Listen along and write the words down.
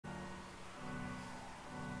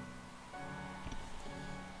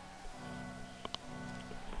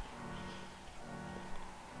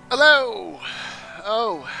Hello!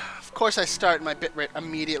 Oh, of course I start and my bitrate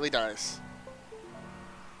immediately dies.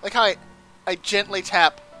 Like how I gently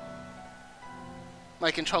tap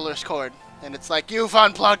my controller's cord, and it's like, you've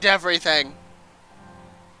unplugged everything!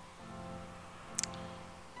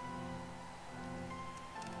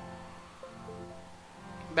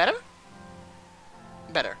 Better?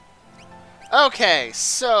 Better. Okay,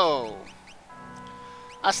 so...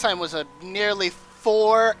 last time was a nearly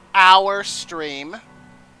 4-hour stream.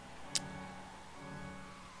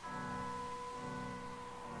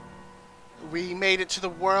 We made it to the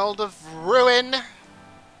world of ruin,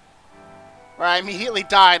 where I immediately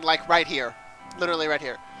died, like, right here. Literally right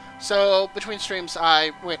here. So, between streams,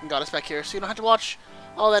 I went and got us back here, so you don't have to watch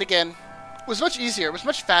all that again. It was much easier. It was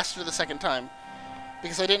much faster the second time,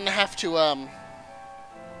 because I didn't have to,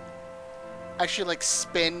 actually, like,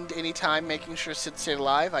 spend any time making sure Sid stayed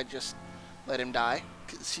alive. I just let him die,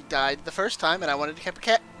 because he died the first time, and I wanted to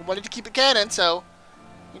keep it canon, so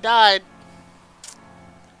he died.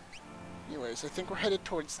 Anyways, I think we're headed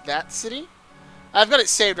towards that city. I've got it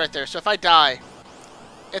saved right there, so if I die,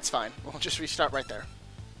 it's fine. We'll just restart right there.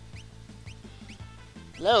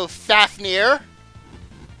 Hello, Fafnir.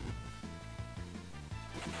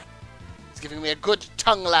 He's giving me a good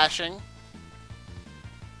tongue lashing.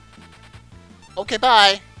 Okay,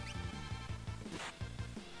 bye.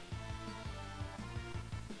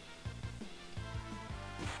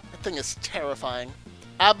 That thing is terrifying.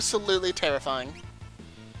 Absolutely terrifying.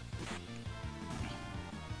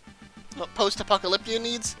 What post-apocalyptia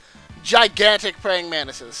needs? Gigantic praying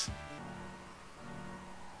mantises.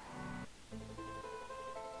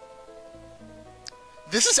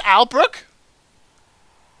 This is Albrook?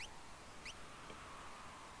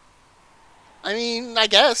 I mean, I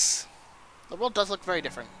guess. The world does look very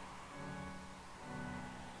different.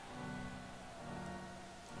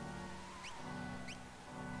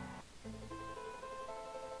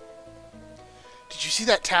 Did you see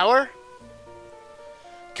that tower?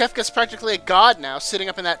 Kefka's practically a god now, sitting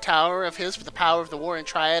up in that tower of his with the power of the Warring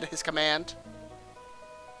Triad at his command.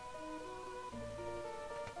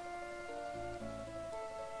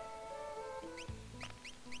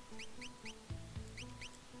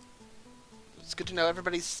 It's good to know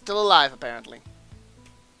everybody's still alive, apparently.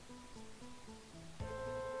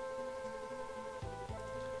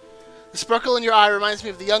 The sparkle in your eye reminds me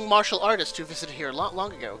of the young martial artist who visited here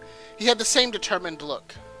long ago. He had the same determined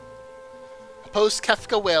look. Oppose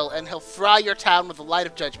Kefka will, and he'll fry your town with the light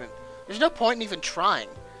of judgment. There's no point in even trying.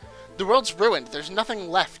 The world's ruined. There's nothing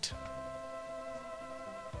left.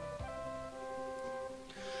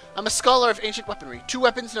 I'm a scholar of ancient weaponry. 2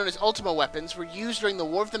 weapons known as Ultima weapons were used during the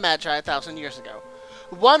War of the Magi 1,000 years ago.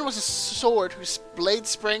 One was a sword whose blade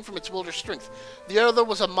sprang from its wielder's strength. The other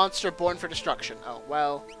was a monster born for destruction. Oh,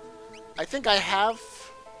 well, I think I have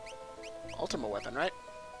Ultima weapon, right?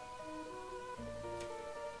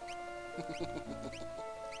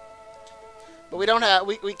 But we don't have...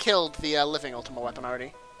 We killed the living Ultima weapon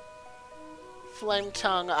already. Flame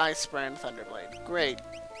Tongue, Ice Brand, Thunderblade. Great.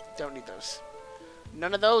 Don't need those.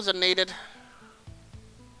 None of those are needed.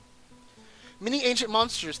 Many ancient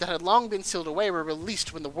monsters that had long been sealed away were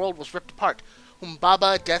released when the world was ripped apart.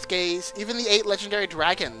 Humbaba, Deathgaze, even the 8 legendary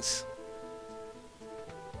dragons.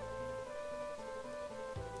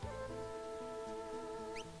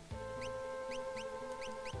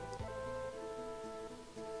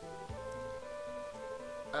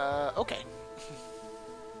 Okay.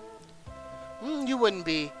 You wouldn't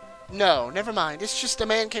be. No, never mind. It's just a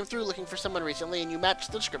man came through looking for someone recently, and you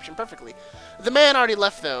matched the description perfectly. The man already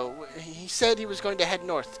left, though. He said he was going to head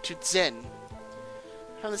north, to Zen.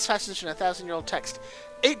 Found this passage in a 1,000-year-old text.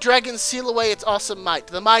 8 dragons seal away its awesome might,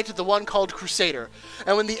 the might of the one called Crusader.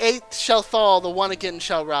 And when the 8th shall fall, the one again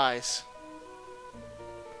shall rise.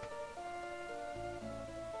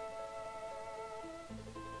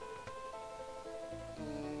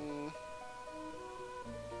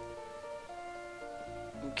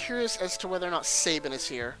 Curious as to whether or not Sabin is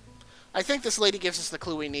here. I think this lady gives us the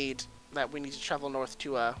clue we need, that we need to travel north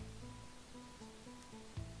to,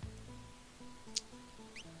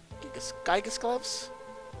 Gigas gloves?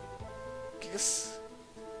 Gigas?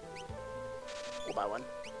 We'll buy one.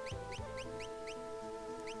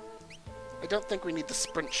 I don't think we need the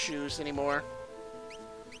sprint shoes anymore.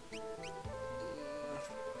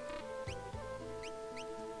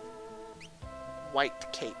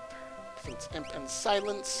 White cape. Defense, Imp, and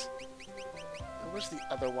Silence. And where's the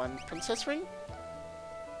other one? Princess Ring?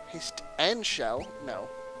 Haste and Shell? No.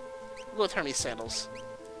 We'll go with Hermes Sandals.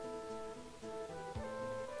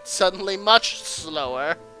 Suddenly much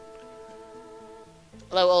slower.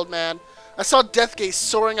 Hello, old man. I saw Deathgaze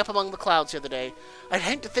soaring up among the clouds the other day. I'd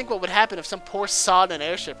hate to think what would happen if some poor sod in an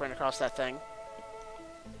airship ran across that thing.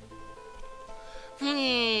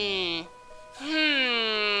 I'd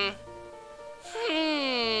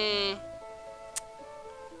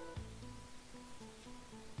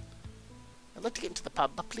like to get into the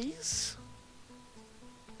pub, please.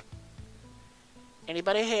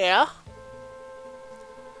 Anybody here?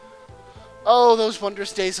 Oh, those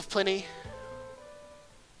wondrous days of plenty.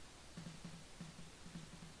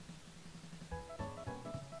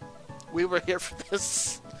 We were here for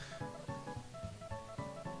this.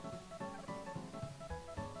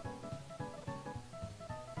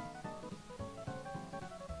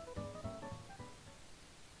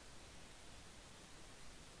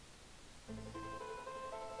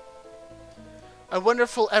 I wonder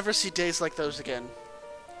if we'll ever see days like those again.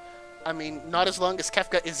 I mean, not as long as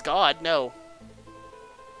Kefka is God, no.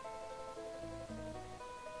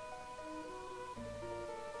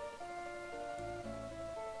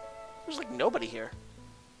 There's like nobody here.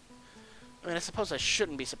 I mean, I suppose I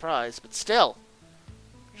shouldn't be surprised, but still.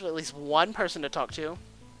 There's at least one person to talk to.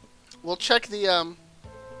 We'll check the,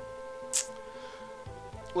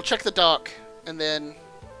 We'll check the dock, and then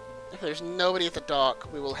if there's nobody at the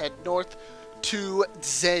dock, we will head north to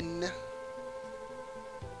Zen.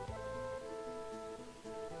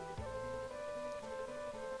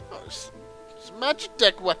 Oh, there's a magic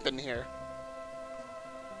deck weapon here.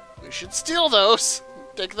 We should steal those.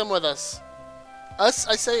 Take them with us. Us?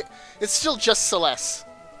 I say, it's still just Celeste.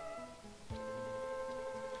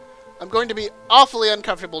 I'm going to be awfully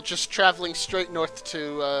uncomfortable just traveling straight north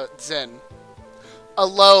to Zen.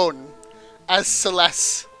 Alone. As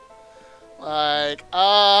Celeste. Like,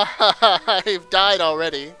 I've died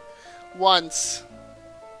already. Once.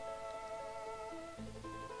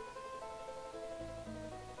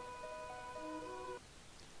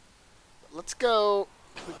 Let's go.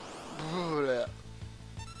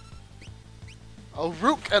 A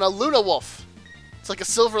Rook and a Luna Wolf. It's like a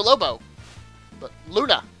Silver Lobo. But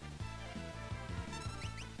Luna.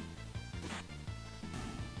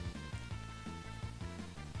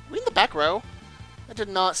 We in the back row? That did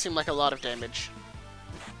not seem like a lot of damage.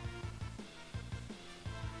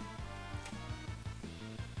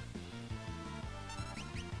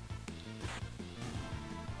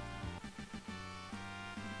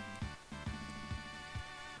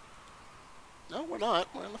 No, we're not.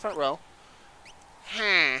 We're in the front row.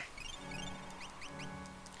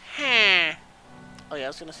 Oh yeah, I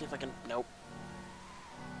was gonna see if I can... Nope.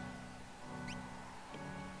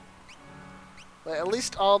 But at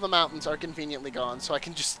least all the mountains are conveniently gone, so I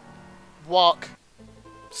can just walk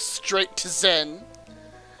straight to Zen.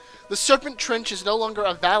 The Serpent Trench is no longer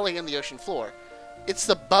a valley in the ocean floor. It's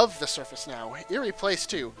above the surface now. Eerie place,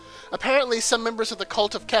 too. Apparently, some members of the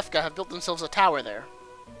cult of Kefka have built themselves a tower there.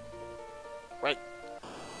 Right.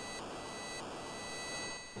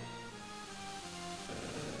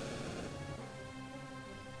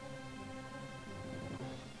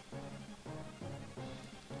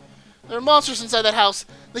 There are monsters inside that house.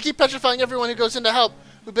 They keep petrifying everyone who goes in to help.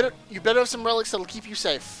 You better have some relics that'll keep you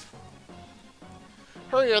safe.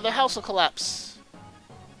 Hurry or the house will collapse.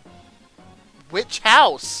 Which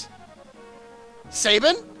house?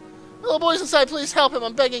 Sabin? Little boy's inside, please help him,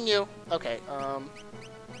 I'm begging you. Okay,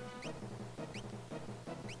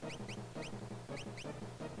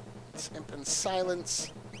 It's Imp and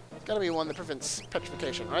Silence. It's gotta be one that prevents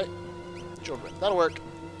petrification, right? Children. That'll work.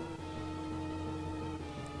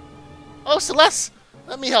 Oh, Celeste!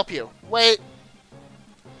 Let me help you. Wait.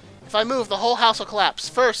 If I move, the whole house will collapse.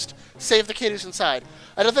 First, save the kid who's inside.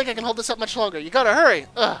 I don't think I can hold this up much longer. You gotta hurry.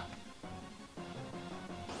 Ugh.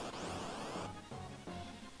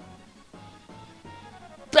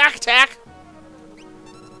 Back attack!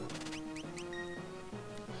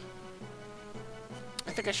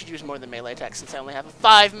 I think I should use more than melee attack since I only have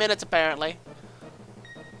 5 minutes, apparently.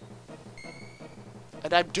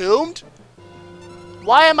 And I'm doomed?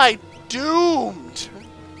 Why am I doomed?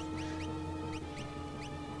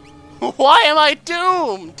 Why am I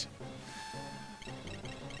doomed?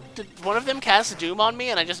 Did one of them cast Doom on me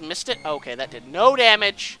and I just missed it? Okay, that did no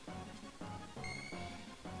damage.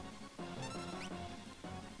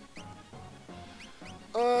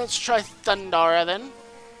 Let's try Thundara then.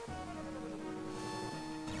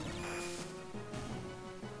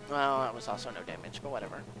 Well, that was also no damage, but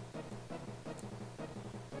whatever.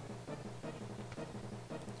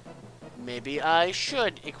 Maybe I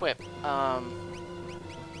should equip,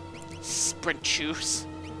 sprint shoes.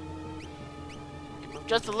 Move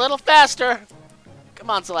just a little faster. Come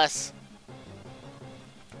on, Celeste.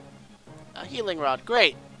 A healing rod,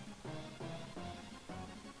 great.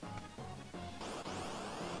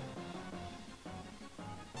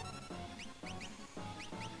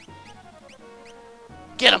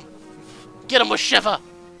 Get him with Shiva!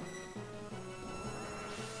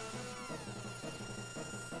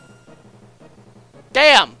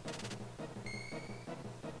 Damn!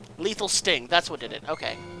 Lethal Sting, that's what did it.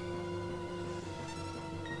 Okay.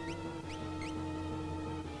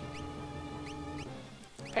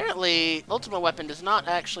 Apparently, Ultimate Weapon does not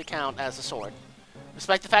actually count as a sword.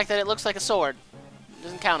 Despite the fact that it looks like a sword, it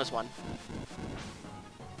doesn't count as one.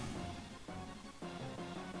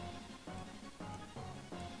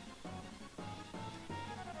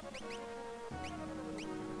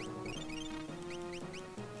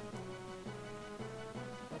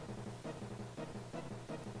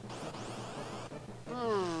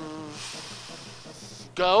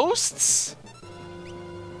 Ghosts?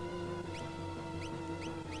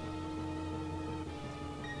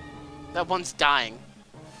 That one's dying.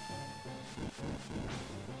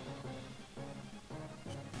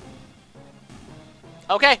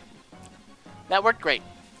 Okay. That worked great.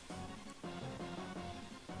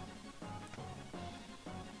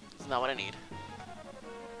 That's not what I need.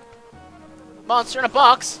 Monster in a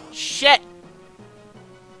box? Shit!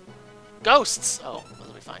 Ghosts! Oh,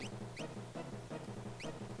 that'll be fine.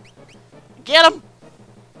 Get him!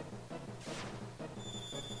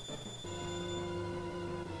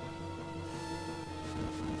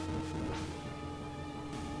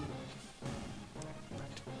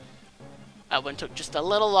 That one took just a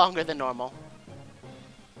little longer than normal.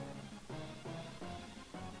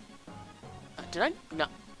 Did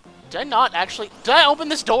I not actually... Did I open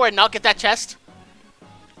this door and not get that chest?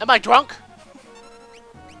 Am I drunk?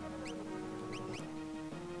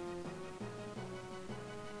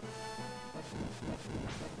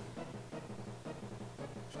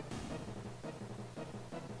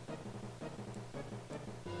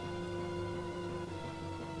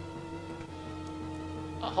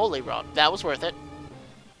 A holy rod. That was worth it.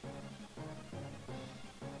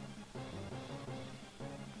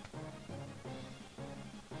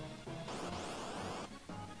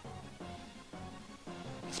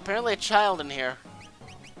 There's apparently a child in here.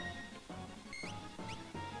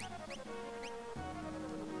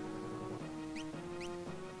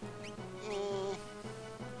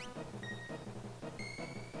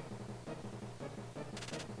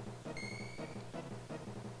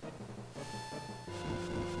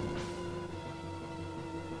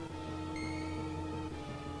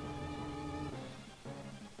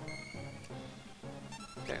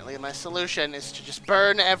 Apparently my solution is to just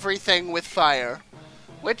burn everything with fire.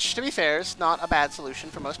 Which, to be fair, is not a bad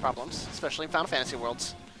solution for most problems, especially in Final Fantasy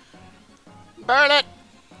worlds. Burn it!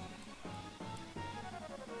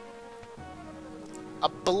 A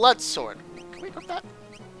blood sword. Can we equip that?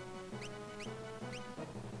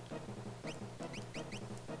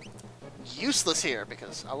 Useless here,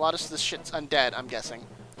 because a lot of this shit's undead, I'm guessing.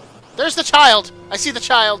 There's the child! I see the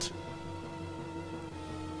child!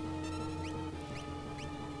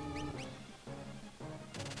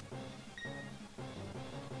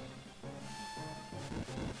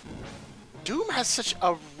 Doom has such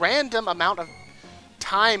a random amount of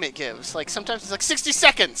time it gives. Like, sometimes it's like 60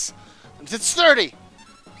 seconds. Sometimes it's 30. You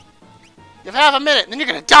have half a minute, and then you're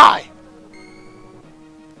gonna die!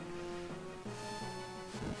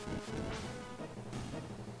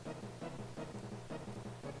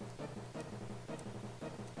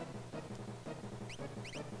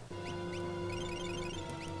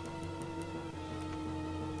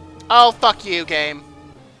 Oh, fuck you, game.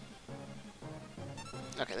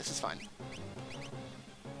 Okay, this is fine.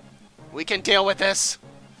 We can deal with this.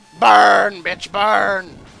 Burn, bitch, burn!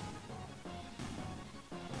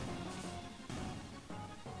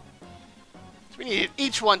 So we needed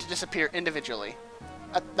each one to disappear individually.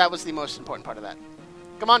 That was the most important part of that.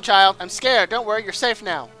 Come on, child. I'm scared. Don't worry. You're safe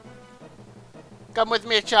now. Come with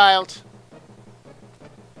me, child.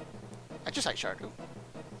 I just ate shard. Ooh.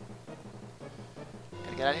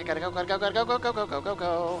 Gotta get out of here. Gotta go, gotta go, gotta go, go, go, go, go, go,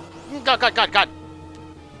 go. God.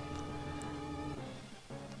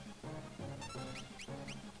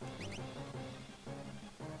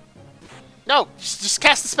 No! Just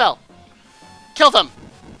cast the spell! Kill them!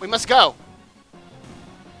 We must go!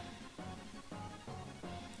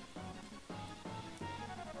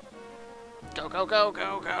 Go, go, go,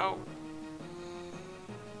 go, go!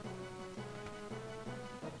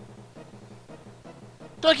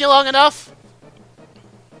 Took you long enough!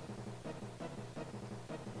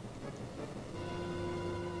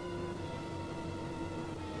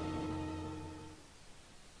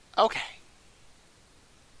 Okay.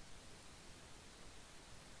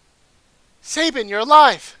 Sabin, you're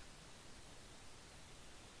alive!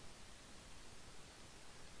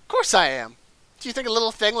 Of course I am. Do you think a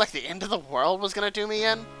little thing like the end of the world was gonna do me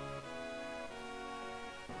in?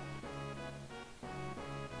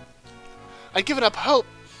 I'd given up hope.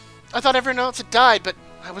 I thought everyone else had died, but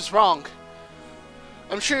I was wrong.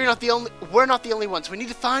 I'm sure we're not the only ones. We need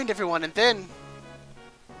to find everyone and then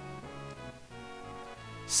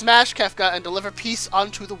smash Kefka and deliver peace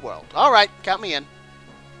onto the world. Alright, count me in.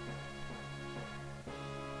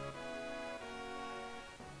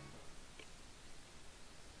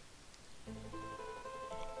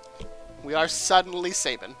 We are suddenly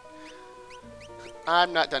Sabin.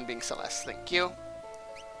 I'm not done being Celeste, thank you.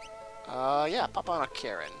 Yeah, pop on a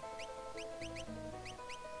Karen.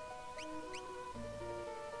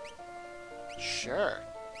 Sure.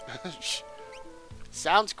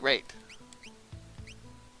 Sounds great.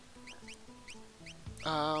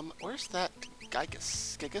 Where's that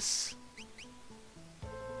Gigas?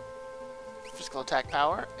 Physical attack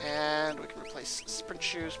power, and we can replace sprint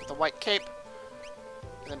shoes with a white cape.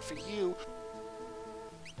 And then for you,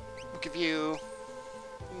 we'll give you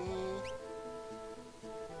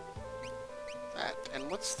that. And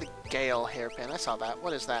what's the Gale hairpin? I saw that.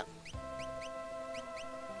 What is that?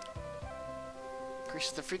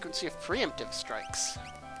 Increases the frequency of preemptive strikes.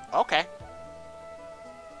 Okay.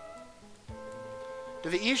 To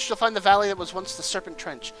the east, you'll find the valley that was once the Serpent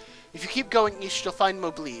Trench. If you keep going east, you'll find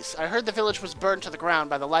Mobliz. I heard the village was burned to the ground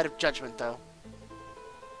by the light of judgment, though.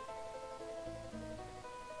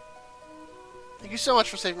 Thank you so much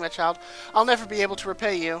for saving my child. I'll never be able to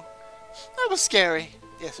repay you. That was scary.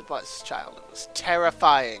 Yes, it was, child. It was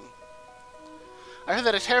terrifying. I heard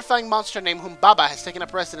that a terrifying monster named Humbaba has taken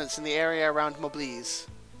up residence in the area around Mobliz.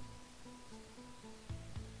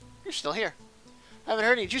 You're still here. Haven't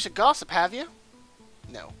heard any juicy gossip, have you?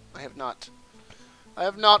 No, I have not. I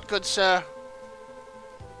have not, good sir.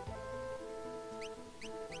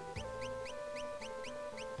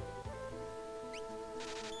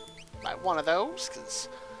 Buy one of those, because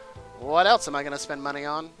what else am I going to spend money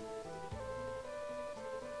on?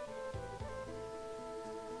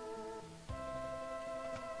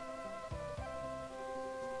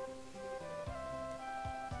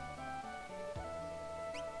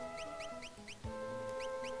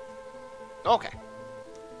 Okay.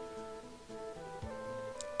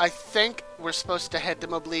 I think we're supposed to head to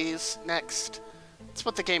Mobliz next. That's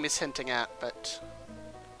what the game is hinting at, but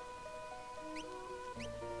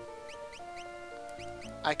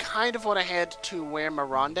I kind of want to head to where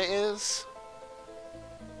Miranda is.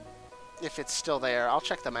 If it's still there. I'll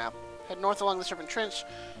check the map. Head north along the Serpent Trench,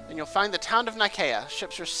 and you'll find the town of Nikea.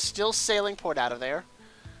 Ships are still sailing port out of there.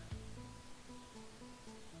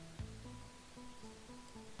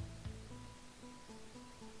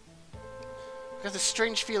 I got this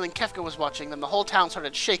strange feeling Kefka was watching them. The whole town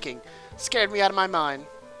started shaking. Scared me out of my mind.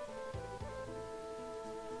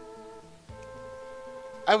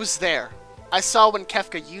 I was there. I saw when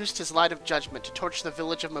Kefka used his light of judgment to torch the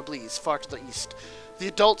village of Mobliz, far to the east. The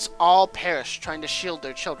adults all perished trying to shield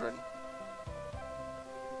their children.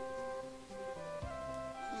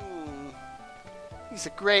 He's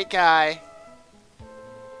a great guy.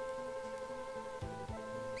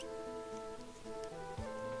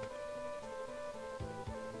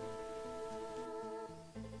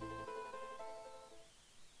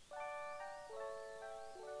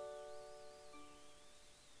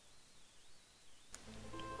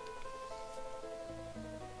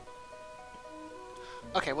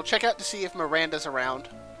 Okay, we'll check out to see if Miranda's around.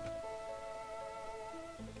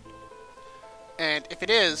 And if it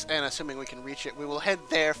is, and assuming we can reach it, we will head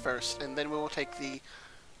there first, and then we will take the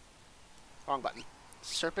wrong button.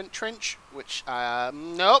 Serpent Trench, which,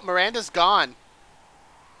 nope, Miranda's gone.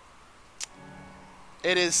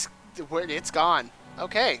 It's gone.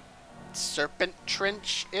 Okay. Serpent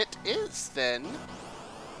Trench it is, then.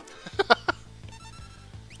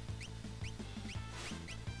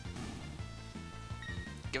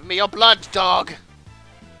 Give me your blood, dog!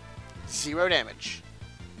 0 damage.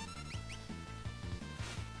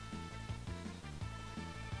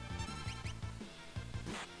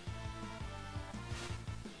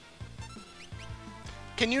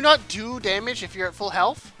 Can you not do damage if you're at full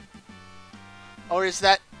health? Or is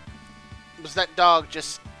that... was that dog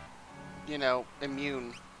just, you know,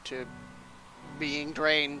 immune to being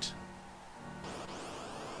drained?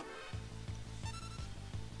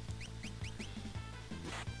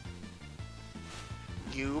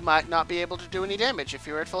 You might not be able to do any damage if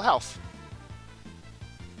you're at full health.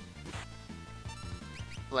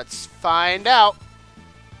 Let's find out.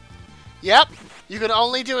 Yep, you can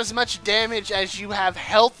only do as much damage as you have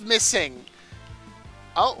health missing.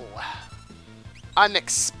 Oh.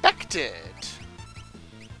 Unexpected.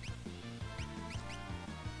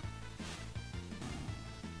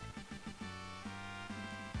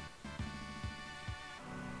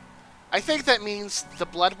 I think that means the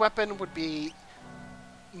blood weapon would be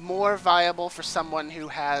more viable for someone who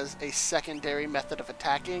has a secondary method of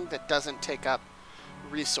attacking that doesn't take up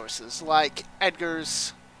resources, like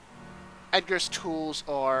Edgar's tools,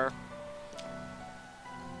 or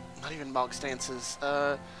not even Mog's stances,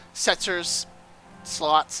 Setzer's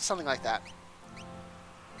slots, something like that.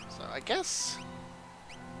 So I guess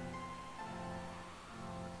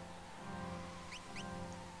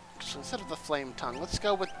so instead of the flame tongue, let's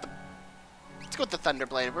go with the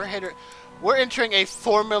Thunderblade. We're entering a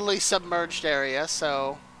formerly submerged area,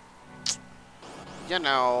 so you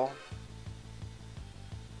know.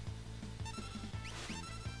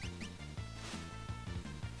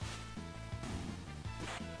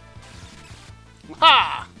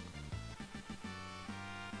 Ha!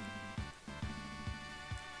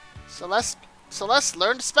 Celeste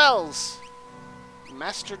learned spells.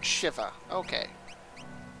 Mastered Shiva. Okay.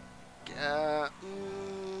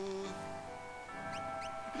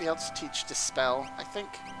 Anybody else teach Dispel, I think?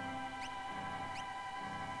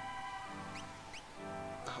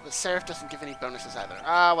 Oh, but Seraph doesn't give any bonuses either.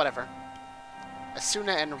 Whatever.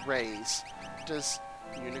 Asuna and Raise. Does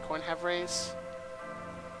Unicorn have Raise?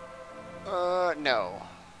 No.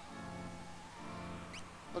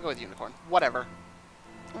 We'll go with Unicorn. Whatever.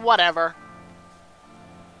 Whatever.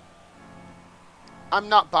 I'm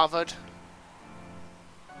not bothered.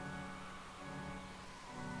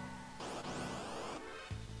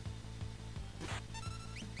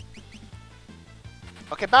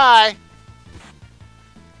 Okay, bye!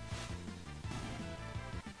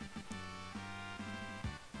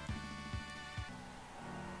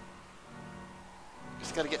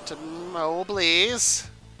 Just gotta get to Mobley's.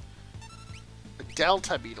 The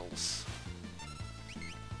Delta Beetles.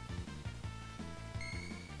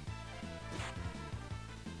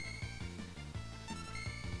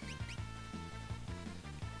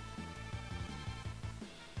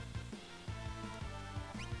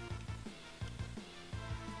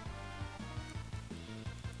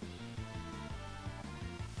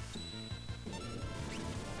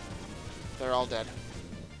 They're all dead.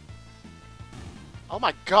 Oh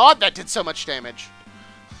my god, that did so much damage.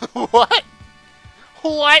 What?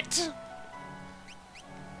 What?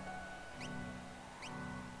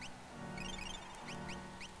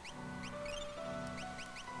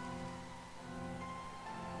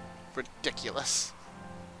 Ridiculous.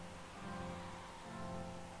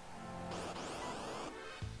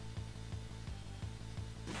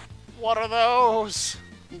 What are those?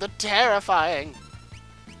 The terrifying.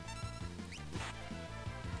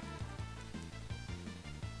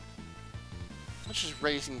 How much does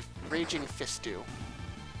Raging Fist do?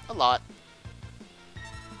 A lot.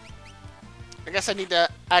 I guess I need to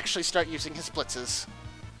actually start using his blitzes.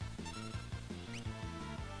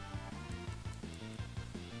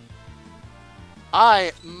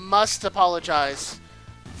 I must apologize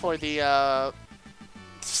for the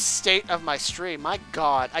state of my stream. My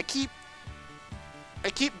god, I keep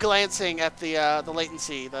glancing at the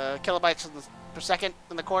latency, the kilobytes per second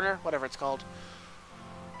in the corner, whatever it's called.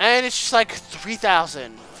 And it's just like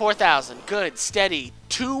 3,000, 4,000, good, steady,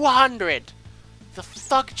 200. The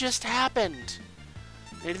fuck just happened?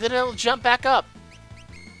 And then it'll jump back up.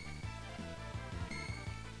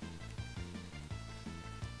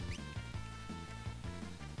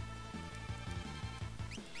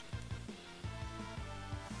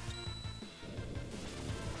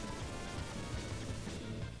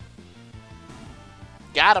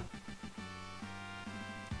 Got him.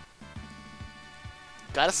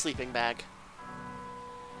 Got a sleeping bag.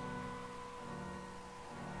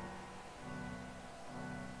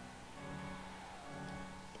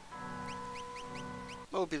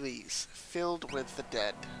 Mobiles filled with the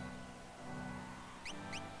dead.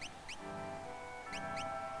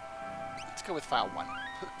 Let's go with file 1.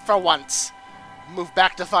 For once. Move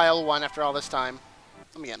back to file 1 after all this time.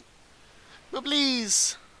 Let me in.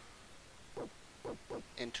 Mobiles.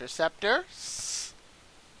 Interceptor.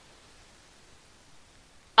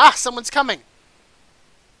 Ah, someone's coming.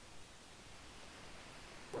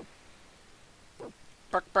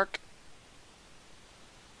 Bark, bark.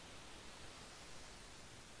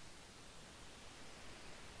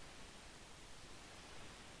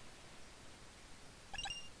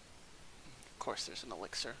 Of course there's an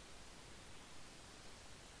elixir.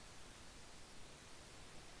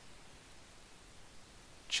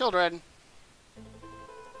 Children.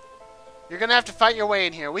 You're gonna have to fight your way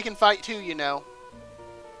in here. We can fight too, you know.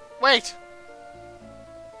 Wait!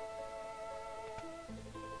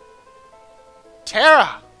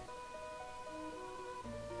 Terra!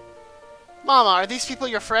 Mama, are these people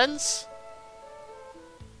your friends?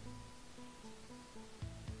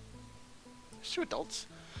 Just two adults.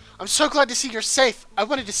 I'm so glad to see you're safe. I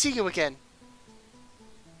wanted to see you again.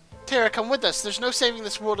 Terra, come with us. There's no saving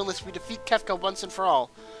this world unless we defeat Kefka once and for all.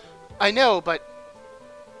 I know, but...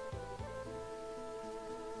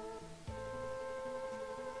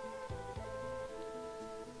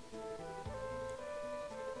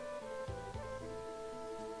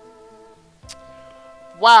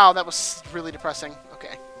 Wow, that was really depressing.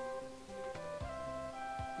 Okay.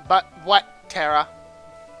 But what, Terra?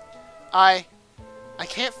 I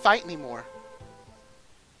can't fight anymore.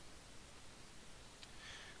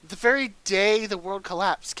 The very day the world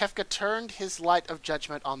collapsed, Kefka turned his light of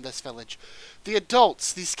judgment on this village. The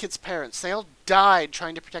adults, these kids' parents, they all died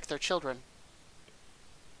trying to protect their children.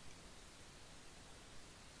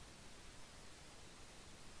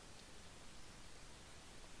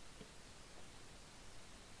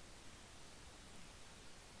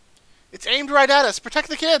 It's aimed right at us. Protect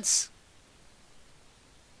the kids!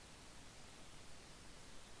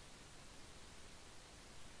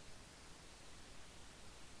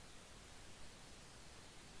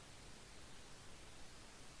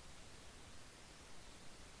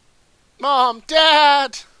 Mom!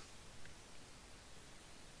 Dad!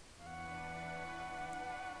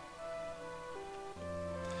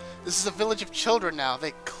 This is a village of children now.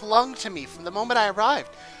 They clung to me from the moment I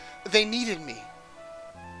arrived. They needed me.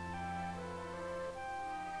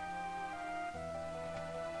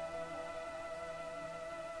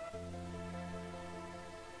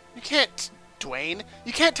 You can't, Dwayne.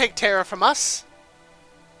 You can't take Terra from us.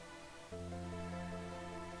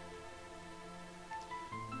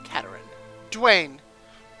 Katerin. Dwayne.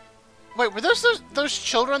 Wait, were those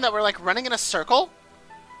children that were like running in a circle?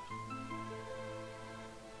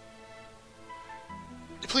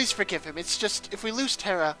 Please forgive him. It's just, if we lose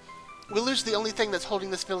Terra, we'll lose the only thing that's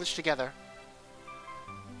holding this village together.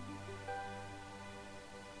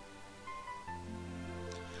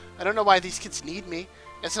 I don't know why these kids need me.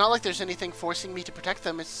 It's not like there's anything forcing me to protect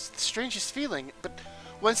them. It's the strangest feeling. But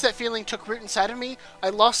once that feeling took root inside of me, I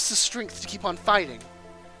lost the strength to keep on fighting.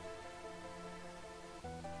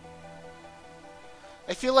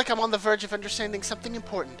 I feel like I'm on the verge of understanding something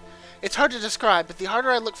important. It's hard to describe, but the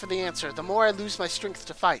harder I look for the answer, the more I lose my strength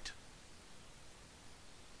to fight.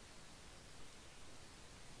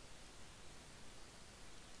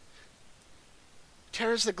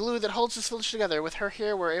 Terra's the glue that holds this village together. With her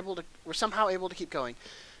here, we're somehow able to keep going.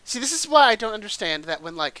 See, this is why I don't understand that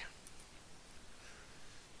when, like,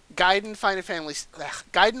 Gaiden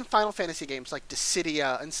Final Fantasy games like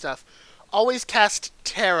Dissidia and stuff always cast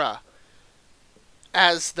Terra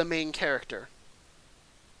as the main character.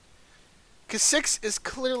 Because 6 is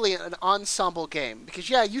clearly an ensemble game. Because,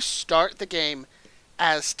 yeah, you start the game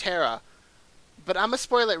as Terra, but I'm going to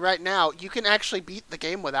spoil it right now. You can actually beat the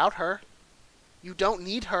game without her. You don't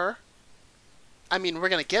need her. I mean, we're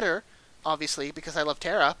going to get her, obviously, because I love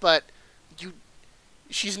Terra, but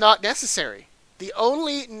she's not necessary. The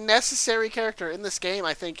only necessary character in this game,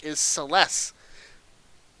 I think, is Celeste.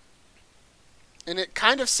 And it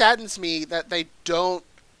kind of saddens me that they don't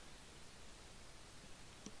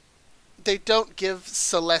give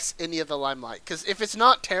Celeste any of the limelight. Because if it's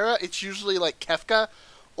not Terra, it's usually like Kefka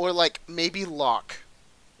or like maybe Locke.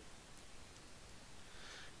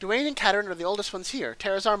 Dwayne and Katerin are the oldest ones here.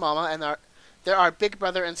 Terra's our mama, and they're our big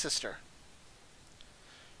brother and sister.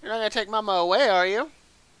 You're not going to take Mama away, are you?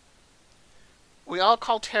 We all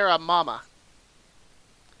call Terra Mama.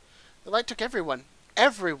 The light took everyone.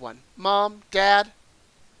 Everyone. Mom, Dad.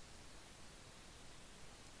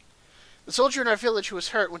 The soldier in our village who was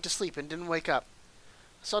hurt went to sleep and didn't wake up.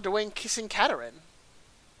 I saw Dwayne kissing Katerin.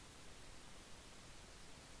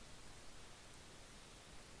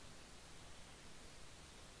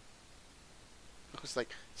 I was like,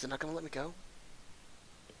 is it not going to let me go?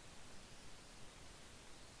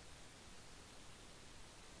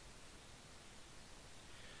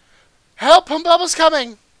 Help! Humbubba's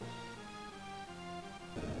coming!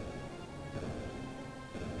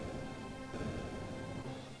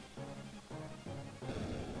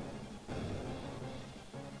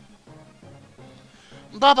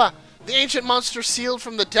 Baba! The ancient monster sealed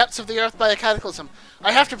from the depths of the earth by a cataclysm.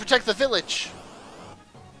 I have to protect the village!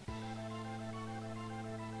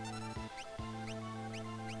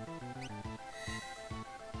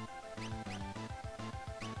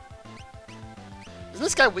 Is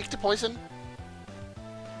this guy weak to poison?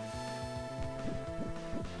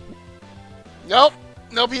 Nope!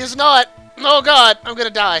 Nope, he is not! Oh god! I'm gonna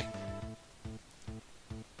die.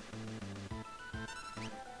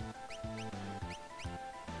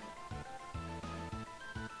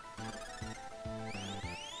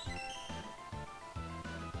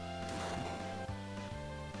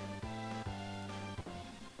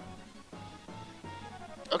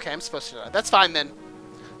 Okay, I'm supposed to die. That's fine, then.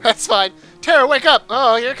 That's fine. Terra, wake up!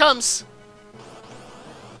 Oh, here it comes!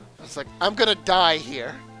 It's like, I'm gonna die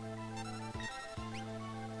here.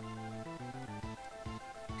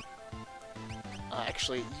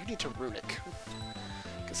 Actually, you need to runic.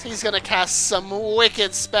 Because he's gonna cast some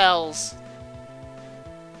wicked spells.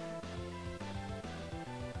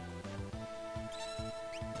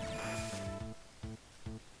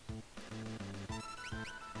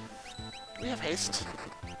 Do we have haste?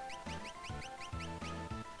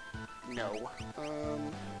 No.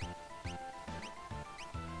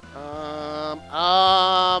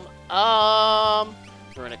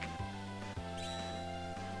 Runic.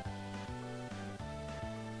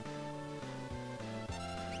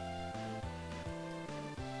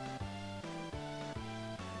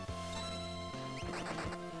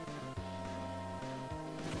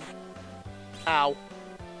 Ow.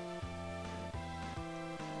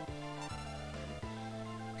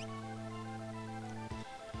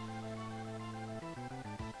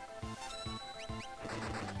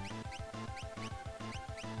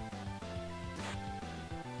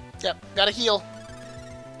 Yep, gotta heal.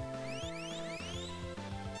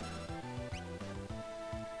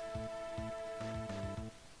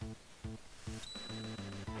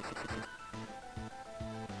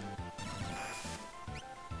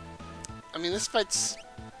 I mean, this fight's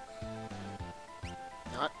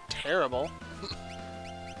not terrible.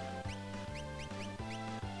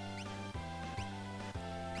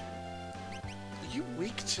 Are you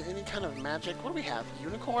weak to any kind of magic? What do we have?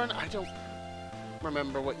 Unicorn? I don't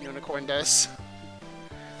remember what unicorn does.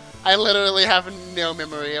 I literally have no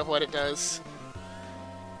memory of what it does.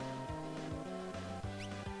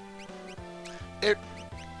 It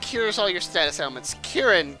cures all your status ailments.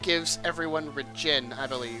 Kirin gives everyone regen, I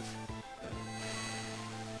believe.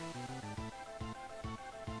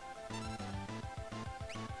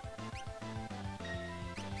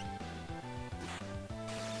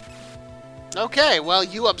 Okay, well,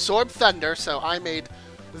 you absorbed thunder, so I made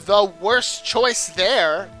the worst choice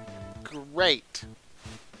there. Great.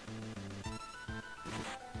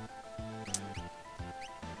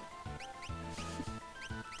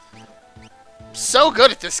 So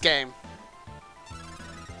good at this game.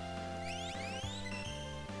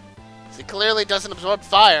 He clearly doesn't absorb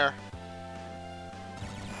fire.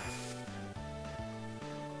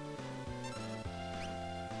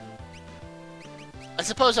 I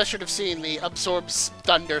suppose I should have seen the absorbs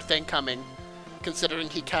thunder thing coming, considering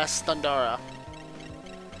he casts Thundara.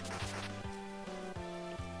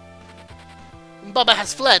 Bubba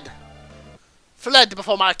has fled. Fled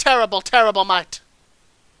before my terrible, terrible might.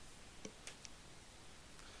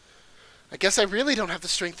 I guess I really don't have the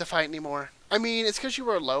strength to fight anymore. I mean, it's because you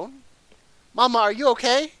were alone. Mama, are you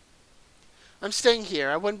okay? I'm staying here.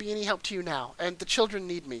 I wouldn't be any help to you now, and the children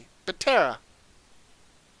need me. But Terra...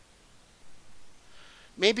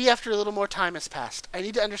 Maybe after a little more time has passed. I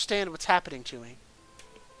need to understand what's happening to me.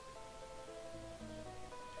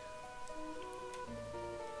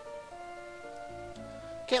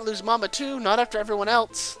 Can't lose Mama too, not after everyone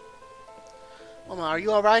else. Mama, are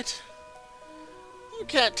you alright? You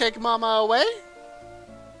can't take Mama away.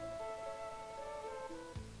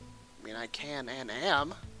 I mean, I can and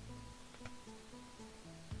am.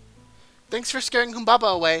 Thanks for scaring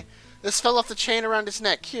Humbaba away. This fell off the chain around his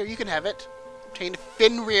neck. Here, you can have it. Obtained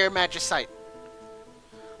Fenrir Magicite.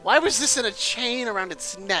 Why was this in a chain around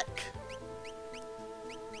its neck?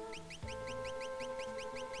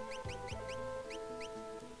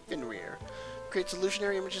 Fenrir. Creates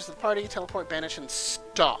illusionary images of the party, teleport, banish, and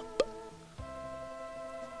stop.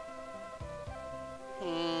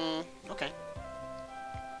 Okay.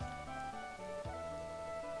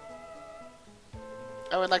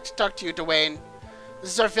 I would like to talk to you, Dwayne.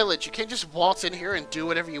 This is our village. You can't just waltz in here and do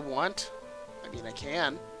whatever you want. I mean, I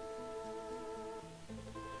can.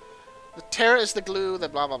 The Terra is the glue, the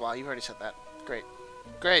blah blah blah. You've already said that. Great.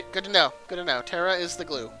 Great. Good to know. Good to know. Terra is the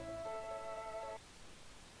glue.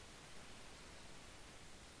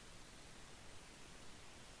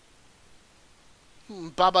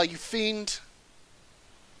 Baba, you fiend.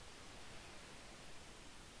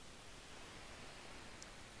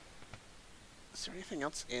 Is there anything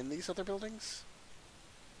else in these other buildings?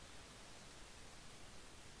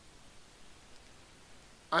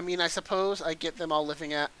 I mean, I suppose I get them all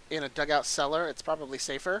living in a dugout cellar. It's probably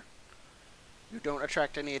safer. You don't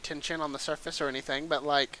attract any attention on the surface or anything, but,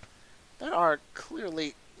 like, there are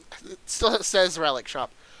clearly... It still says Relic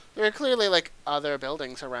Shop. There are clearly, like, other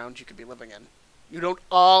buildings around you could be living in. You don't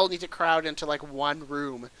all need to crowd into, like, one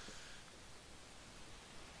room.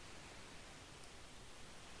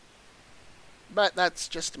 But that's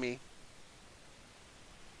just me.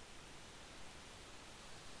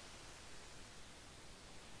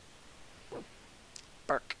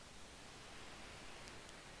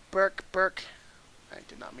 Burke. I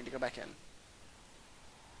did not mean to go back in.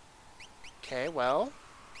 Okay, well,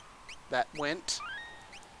 that went.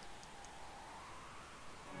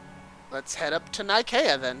 Let's head up to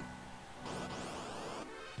Nikea then.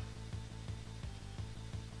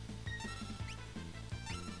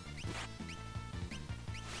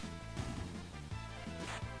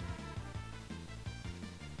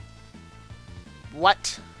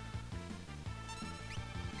 What?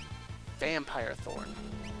 Vampire Thorn.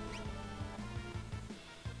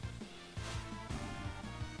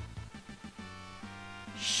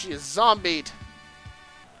 She is zombied.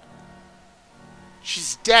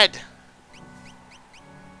 She's dead.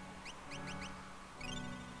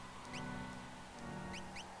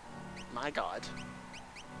 My God.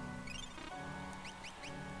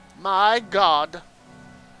 My God.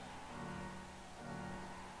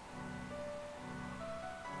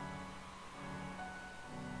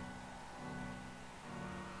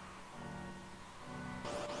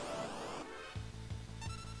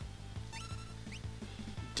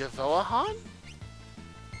 Devoahan?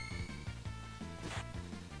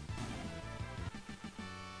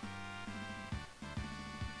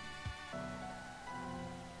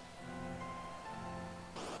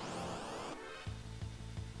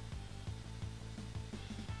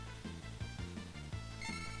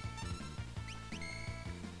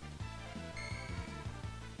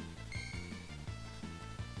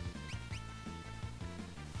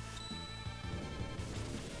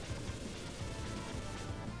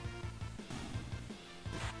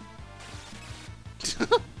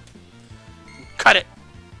 Cut it!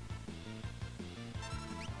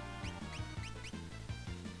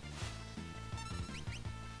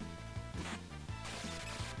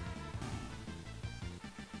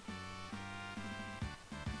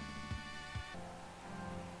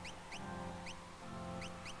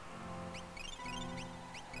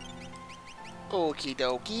 Okie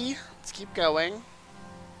dokie. Let's keep going.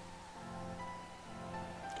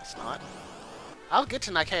 Guess not. I'll get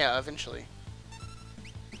to Nikea eventually.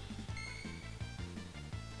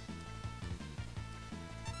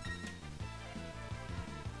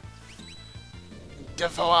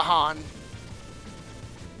 Devoahan.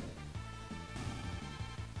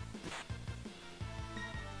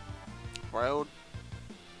 Road.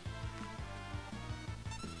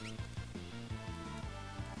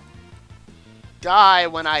 Die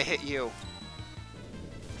when I hit you.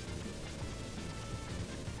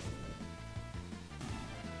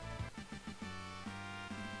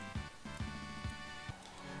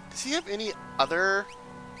 Does he have any other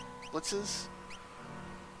blitzes?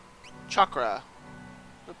 Chakra.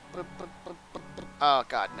 Oh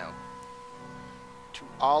God, no. To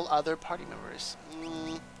all other party members.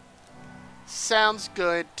 Sounds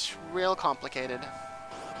good. Real complicated.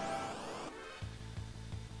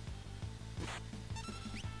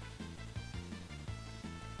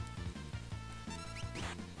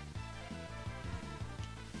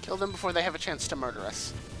 Kill them before they have a chance to murder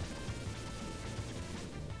us.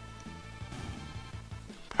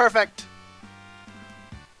 Perfect.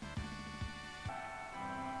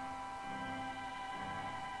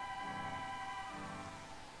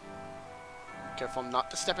 Careful not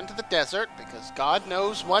to step into the desert, because God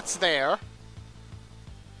knows what's there.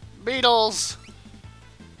 Beetles!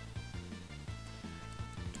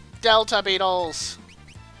 Delta beetles!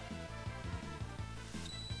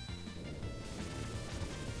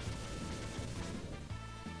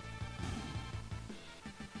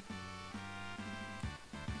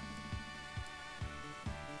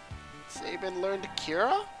 Sabin learned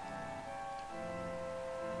Kira?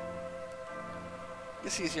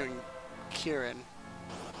 Guess he's young. Kieran.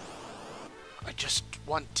 I just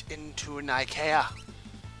want into Nikea.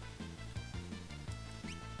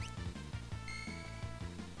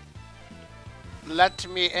 Let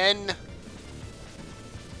me in.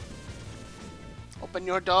 Open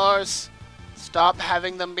your doors. Stop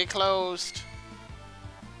having them be closed.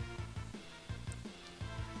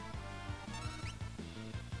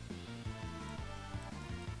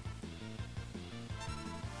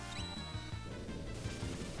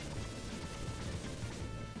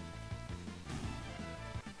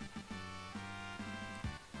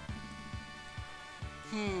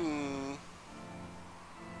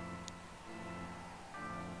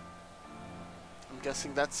 I'm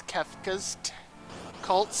guessing that's Kefka's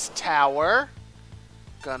Cult's tower.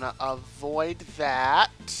 Gonna avoid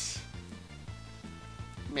that.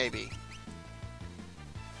 Maybe.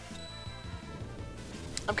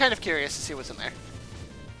 I'm kind of curious to see what's in there.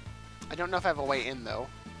 I don't know if I have a way in, though.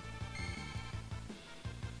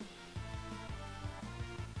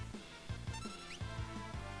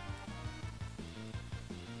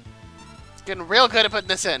 getting real good at putting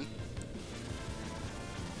this in.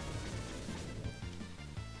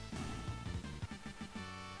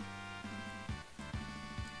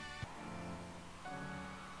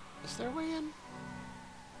 Is there a way in?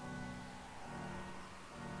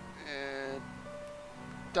 It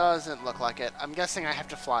doesn't look like it. I'm guessing I have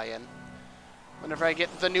to fly in. Whenever I get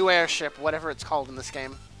the new airship, whatever it's called in this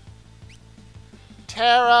game.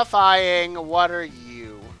 Terrifying. What are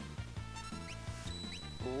you?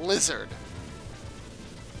 Lizard.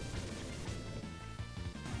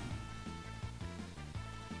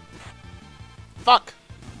 Fuck.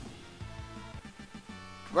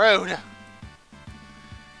 Road.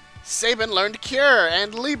 Sabin learned Cure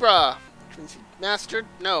and Libra. Which means he mastered...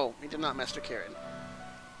 No, he did not master Kieran.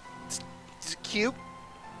 It's cute.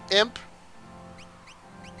 Imp.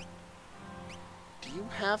 Do you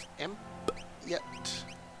have Imp yet? So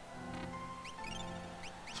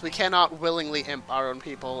we cannot willingly imp our own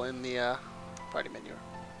people in the party menu.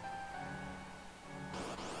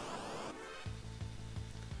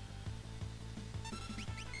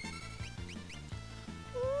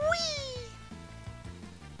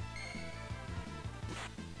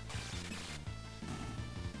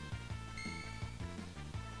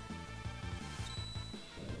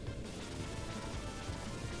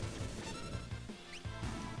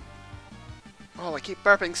 Oh, I keep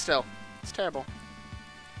burping still. It's terrible.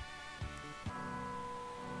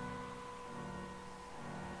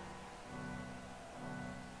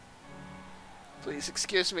 Please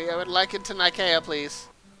excuse me. I would like it to Nikea, please.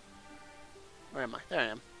 Where am I? There I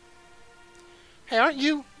am. Hey, aren't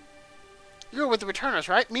you? You're with the returners,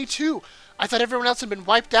 right? Me too. I thought everyone else had been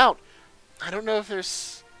wiped out. I don't know if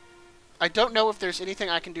there's anything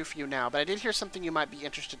I can do for you now, but I did hear something you might be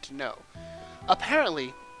interested to know.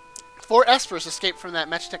 Apparently, 4 Espers escaped from that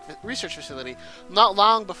Matchtech research facility not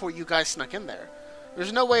long before you guys snuck in there.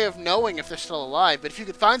 There's no way of knowing if they're still alive, but if you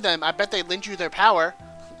could find them, I bet they'd lend you their power.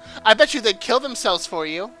 I bet you they'd kill themselves for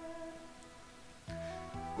you.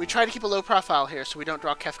 We try to keep a low profile here so we don't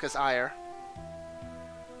draw Kefka's ire.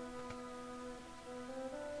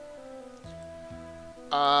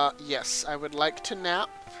 Yes, I would like to nap.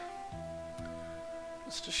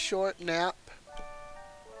 Just a short nap.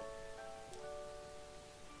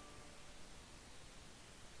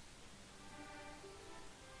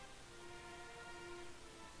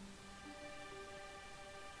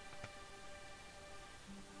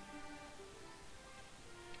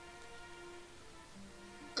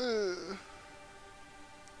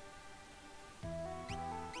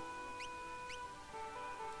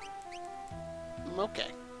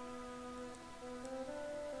 Okay.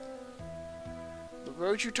 The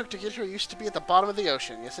road you took to get here used to be at the bottom of the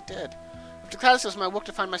ocean. Yes, it did. After class, it was my work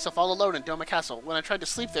to find myself all alone in Doma Castle. When I tried to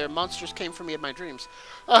sleep there, monsters came for me in my dreams.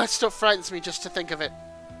 Oh, it still frightens me just to think of it.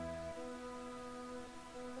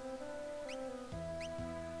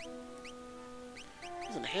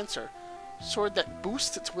 It's an enhancer. Sword that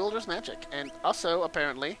boosts its wielder's magic. And also,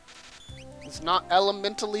 apparently, is not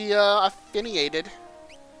elementally affiliated.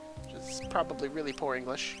 Which is probably really poor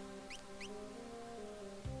English.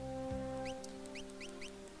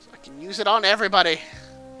 So I can use it on everybody.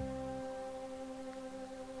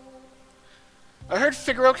 I heard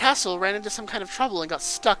Figaro Castle ran into some kind of trouble and got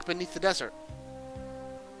stuck beneath the desert.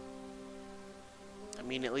 I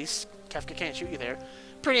mean, at least Kefka can't shoot you there.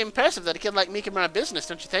 Pretty impressive that a kid like me can run a business,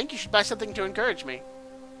 don't you think? You should buy something to encourage me.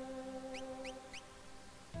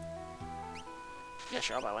 Yeah,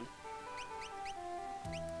 sure, I'll buy one.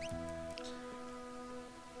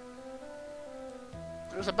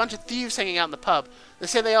 There's a bunch of thieves hanging out in the pub. They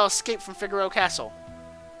say they all escaped from Figaro Castle.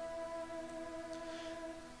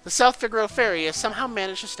 The South Figaro Ferry has somehow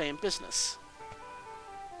managed to stay in business.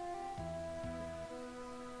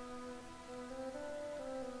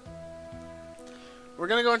 We're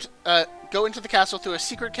gonna go into the castle through a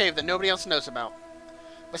secret cave that nobody else knows about.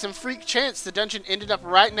 By some freak chance, the dungeon ended up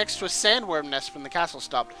right next to a sandworm nest when the castle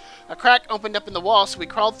stopped. A crack opened up in the wall, so we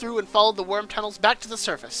crawled through and followed the worm tunnels back to the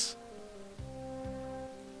surface.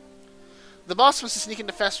 The boss wants to sneak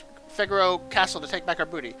into Figaro Castle to take back our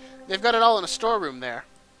booty. They've got it all in a storeroom there.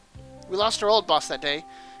 We lost our old boss that day.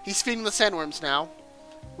 He's feeding the sandworms now.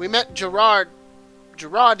 We met Gerard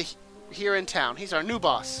here in town. He's our new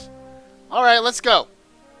boss. Alright, let's go.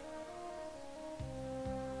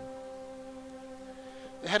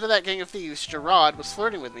 The head of that gang of thieves, Gerard, was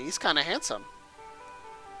flirting with me. He's kind of handsome.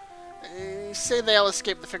 They say they all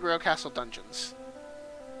escaped the Figaro Castle dungeons.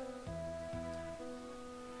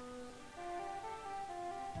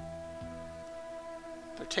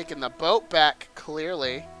 They're taking the boat back,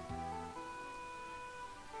 clearly.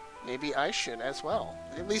 Maybe I should as well.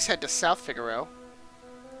 At least head to South Figaro.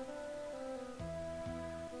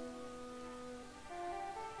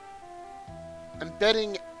 I'm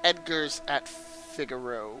betting Edgar's at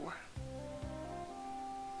Figaro.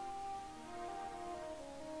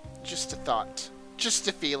 Just a thought. Just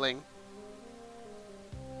a feeling.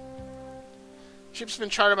 Ship's been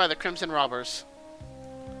chartered by the Crimson Robbers.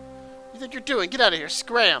 What do you think you're doing? Get out of here.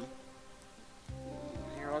 Scram.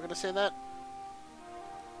 You're all gonna say that?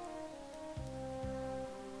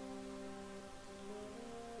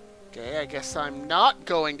 Okay, I guess I'm not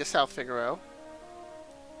going to South Figaro.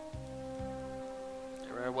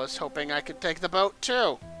 I was hoping I could take the boat,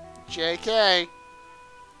 too. JK.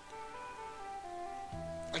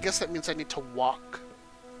 I guess that means I need to walk.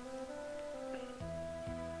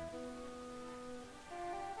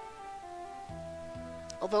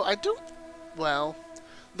 Although I don't... Well,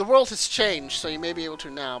 the world has changed, so you may be able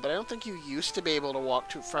to now, but I don't think you used to be able to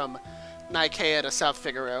walk from Nikea to South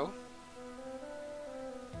Figaro.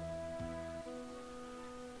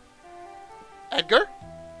 Edgar?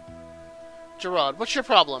 Gerard, what's your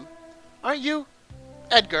problem? Aren't you...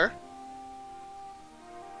 Edgar?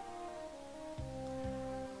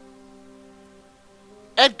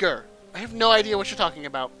 Edgar! I have no idea what you're talking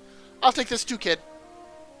about. I'll take this too, kid.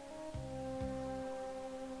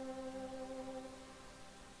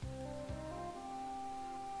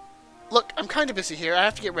 Look, I'm kind of busy here. I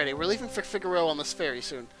have to get ready. We're leaving for Figaro on this ferry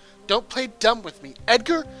soon. Don't play dumb with me.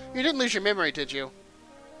 Edgar, you didn't lose your memory, did you?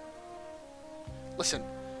 Listen,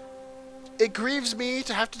 it grieves me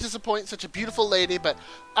to have to disappoint such a beautiful lady, but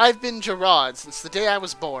I've been Gerard since the day I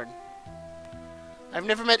was born. I've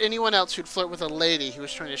never met anyone else who'd flirt with a lady who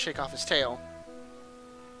was trying to shake off his tail.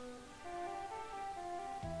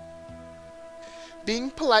 Being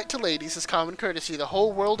polite to ladies is common courtesy the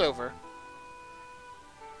whole world over.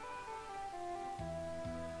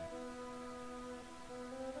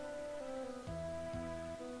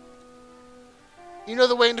 You know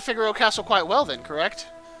the way into Figaro Castle quite well then, correct?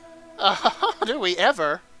 Do we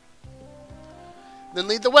ever? Then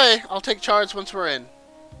lead the way. I'll take charge once we're in.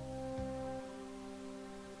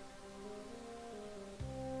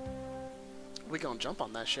 We gonna jump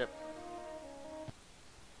on that ship.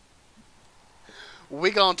 We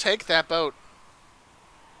gonna take that boat.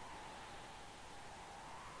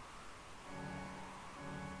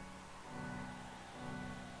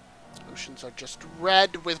 Oceans are just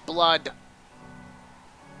red with blood.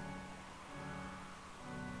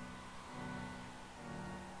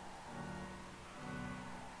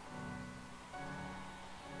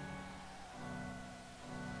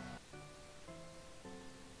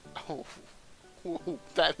 Oh, ooh,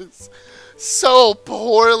 that is so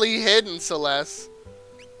poorly hidden, Celeste.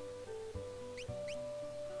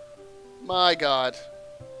 My God.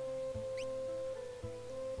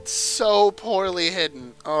 So poorly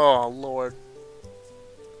hidden. Oh, Lord.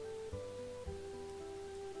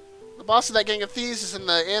 The boss of that gang of thieves is in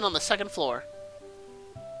the inn on the second floor.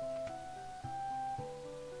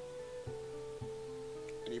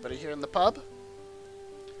 Anybody here in the pub?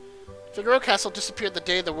 Figaro Castle disappeared the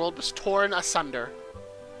day the world was torn asunder.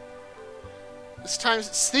 This time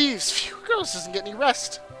it's thieves. Figaro doesn't get any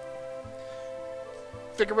rest.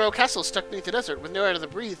 Figaro Castle is stuck beneath the desert with no air to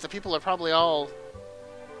breathe. The people are probably all...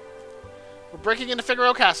 We're breaking into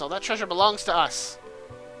Figaro Castle. That treasure belongs to us.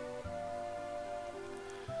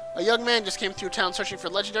 A young man just came through town searching for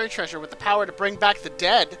legendary treasure with the power to bring back the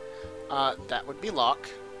dead. That would be Locke.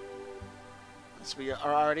 As we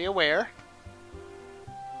are already aware.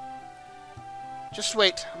 Just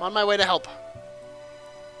wait. I'm on my way to help.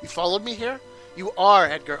 You followed me here? You are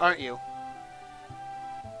Edgar, aren't you?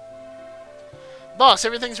 Boss,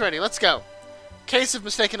 everything's ready. Let's go. Case of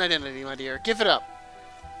mistaken identity, my dear. Give it up.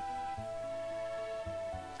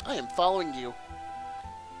 I am following you.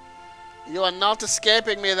 You are not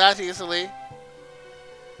escaping me that easily.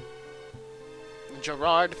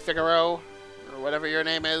 Gerard Figaro, or whatever your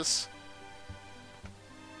name is.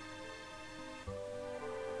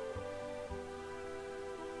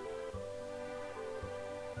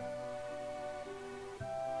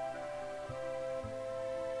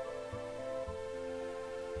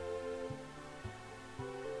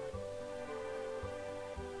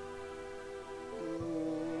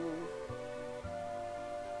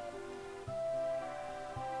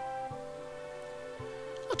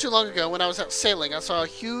 Not too long ago, when I was out sailing, I saw a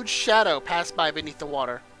huge shadow pass by beneath the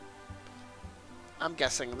water. I'm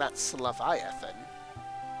guessing that's Leviathan.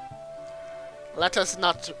 Let us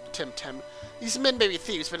not tempt him. These men may be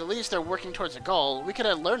thieves, but at least they're working towards a goal. We could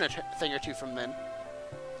learn a thing or two from them.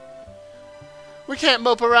 We can't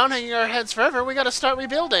mope around hanging our heads forever. We gotta start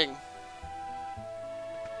rebuilding.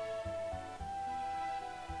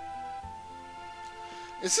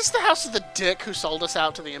 Is this the house of the dick who sold us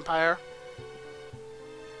out to the Empire?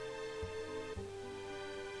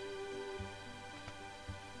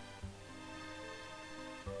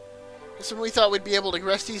 This is when we thought we'd be able to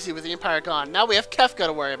rest easy with the Empire gone. Now we have Kefka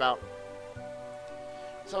to worry about.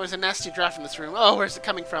 There's always a nasty draft in this room. Oh, where's it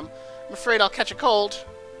coming from? I'm afraid I'll catch a cold.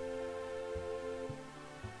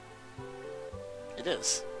 It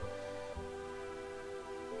is.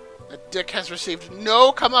 The dick has received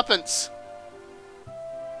no comeuppance.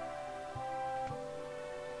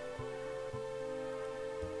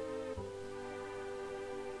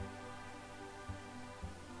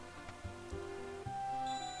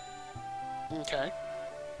 Okay.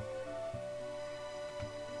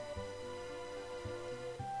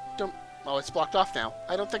 Don't... Oh, it's blocked off now.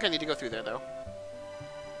 I don't think I need to go through there, though.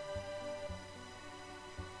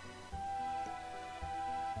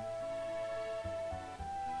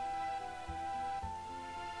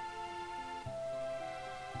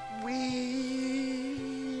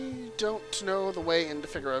 We don't know the way into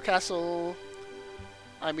Figaro Castle.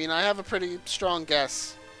 I mean, I have a pretty strong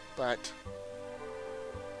guess, but...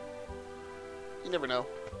 you never know.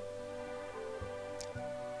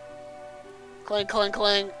 Clang, clang,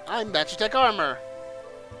 clang. I'm Magitech Armor.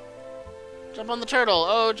 Jump on the turtle.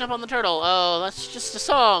 Oh, jump on the turtle. Oh, that's just a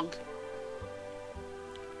song.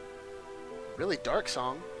 Really dark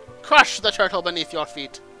song. Crush the turtle beneath your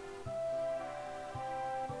feet.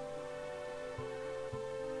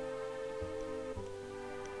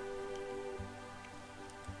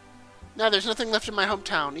 Now there's nothing left in my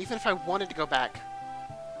hometown, even if I wanted to go back.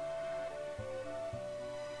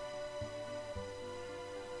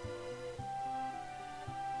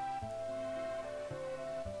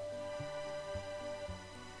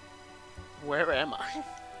 Where am I?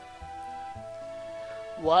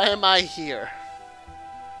 Why am I here?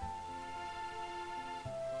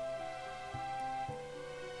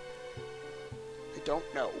 I don't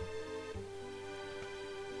know.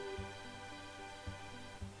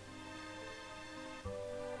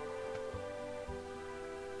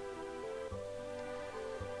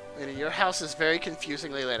 Lady, your house is very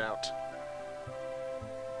confusingly laid out.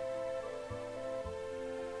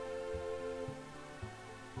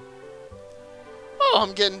 Oh,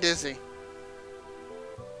 I'm getting dizzy.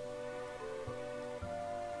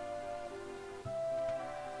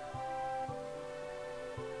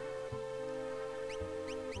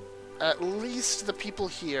 At least the people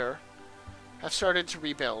here have started to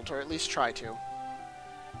rebuild, or at least try to.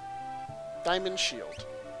 Diamond shield.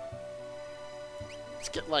 Let's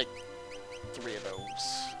get, like, 3 of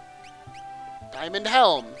those. Diamond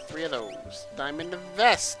helm, 3 of those. Diamond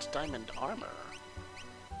vest, diamond armor.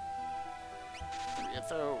 3 of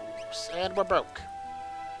those. And we're broke.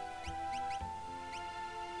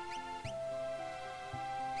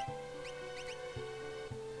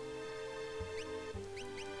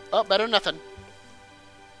 Oh, better nothing.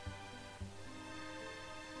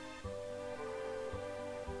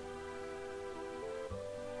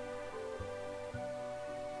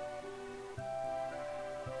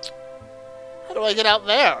 How do I get out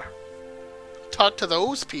there? Talk to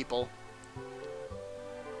those people.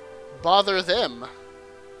 Bother them.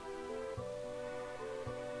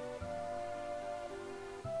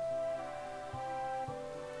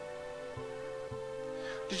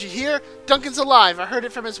 Did you hear? Duncan's alive. I heard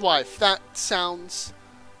it from his wife. That sounds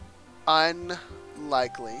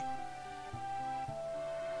unlikely.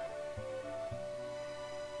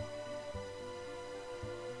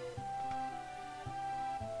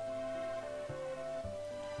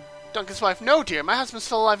 Duncan's wife, no, dear. My husband's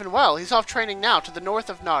still alive and well. He's off training now to the north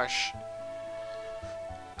of Narsh.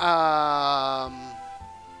 I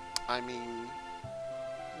mean,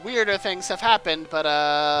 weirder things have happened, but,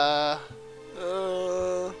 I'm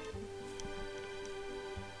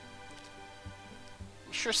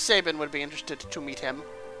sure Sabin would be interested to meet him.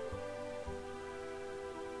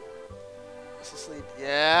 Is asleep?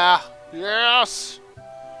 Yeah. Yes!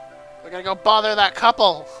 We're gonna go bother that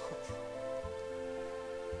couple.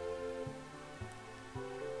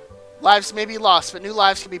 Lives may be lost, but new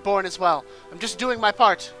lives can be born as well. I'm just doing my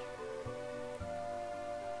part.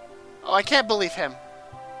 Oh, I can't believe him.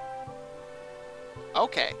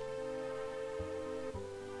 Okay.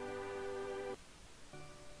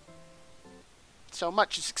 So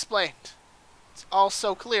much is explained. It's all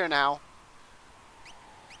so clear now.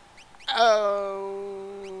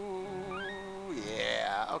 Oh,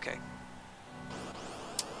 yeah, okay.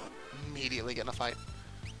 Immediately get in a fight.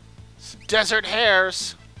 Desert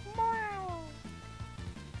hares.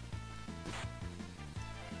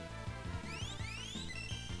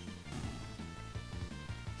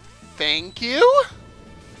 Thank you?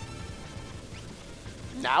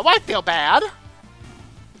 Now I feel bad.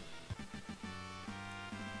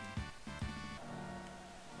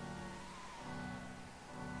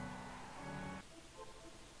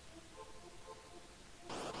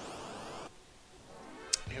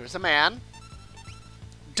 There's a man.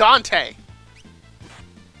 Dante!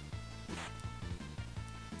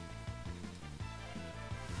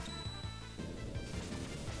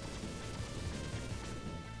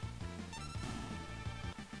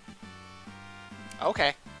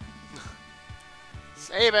 Okay.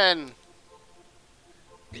 Sabin!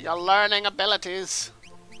 You're learning abilities.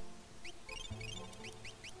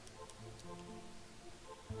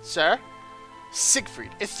 Sir?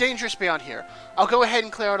 Siegfried, it's dangerous beyond here. I'll go ahead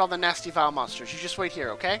and clear out all the nasty vile monsters. You just wait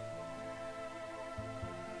here, okay?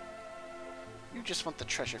 You just want the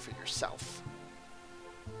treasure for yourself.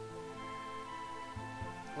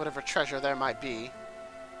 Whatever treasure there might be.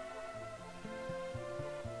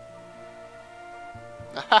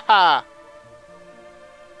 Ahaha!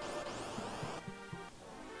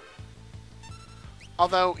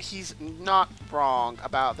 Although, he's not wrong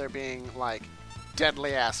about there being, like,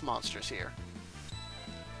 deadly-ass monsters here.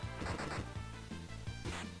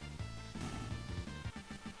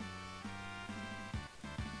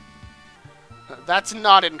 That's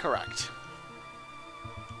not incorrect.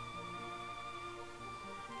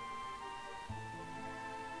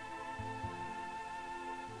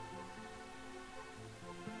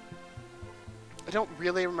 I don't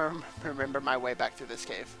really remember my way back through this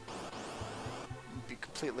cave. To be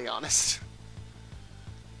completely honest.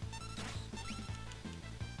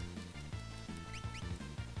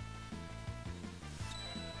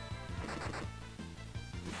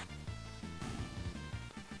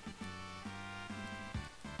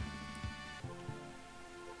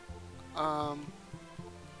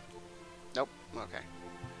 Nope. Okay.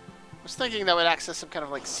 I was thinking that would access some kind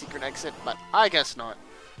of, like, secret exit, but I guess not.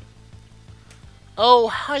 Oh,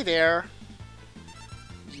 hi there.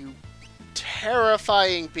 You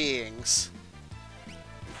terrifying beings.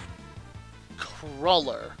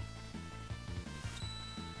 Crawler.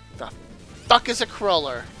 The fuck is a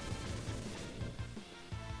crawler?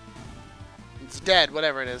 It's dead,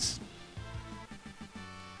 whatever it is.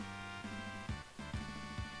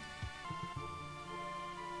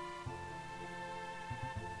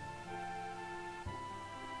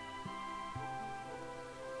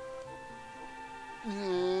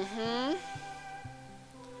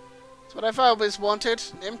 That's what I've always wanted.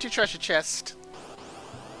 An empty treasure chest.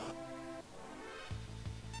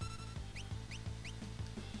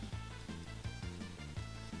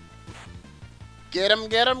 Get him,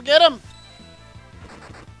 get him, get him!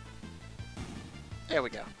 There we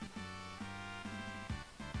go.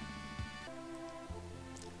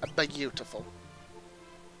 Beautiful.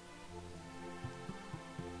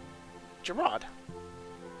 Gerard.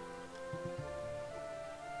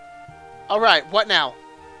 Alright, what now?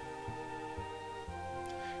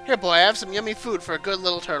 Here, boy, I have some yummy food for a good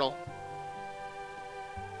little turtle.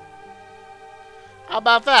 How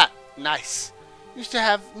about that? Nice. Used to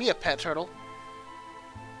have me a pet turtle.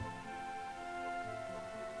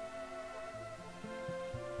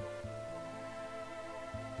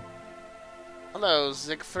 Hello,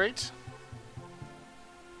 Siegfried.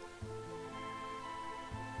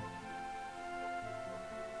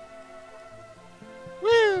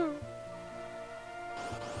 Woo!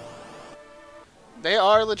 They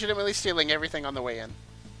are legitimately stealing everything on the way in.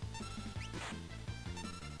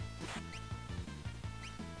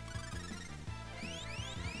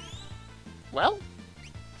 Well?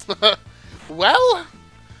 Well?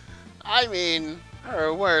 I mean,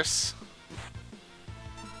 or worse.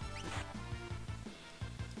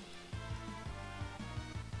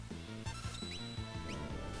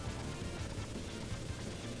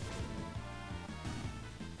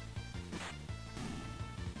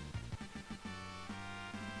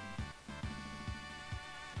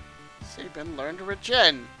 Sabin learned to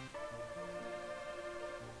regen.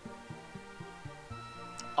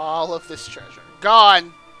 All of this treasure.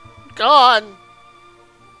 Gone! Gone!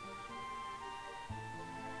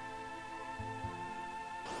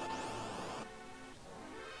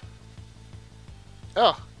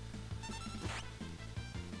 Oh.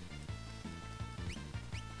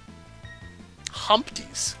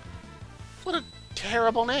 Humpties. What a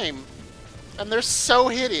terrible name. And they're so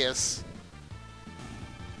hideous.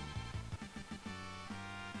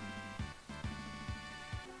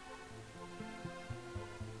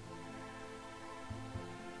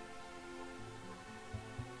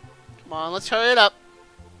 Come on, let's hurry it up.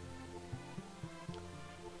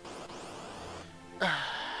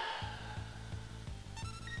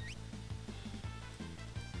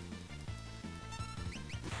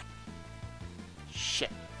 Shit.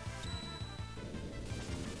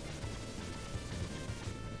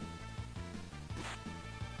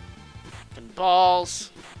 Fucking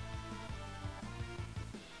balls.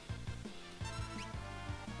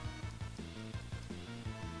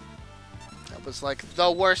 was like the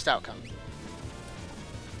worst outcome.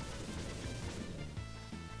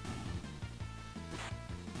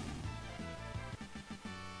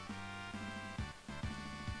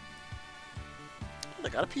 Oh, they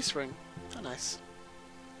got a peace ring. Oh, nice.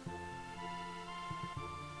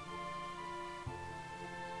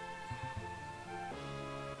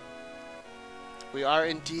 We are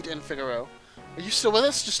indeed in Figaro. Are you still with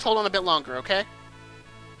us? Just hold on a bit longer, okay?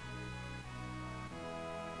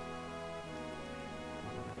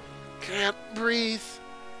 Can't breathe.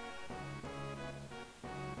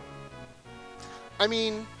 I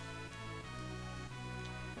mean,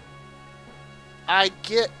 I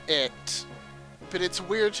get it, but it's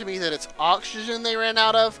weird to me that it's oxygen they ran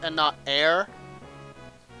out of and not air.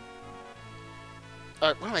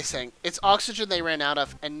 What am I saying? It's oxygen they ran out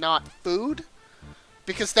of and not food?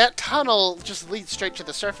 Because that tunnel just leads straight to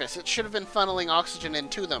the surface. It should have been funneling oxygen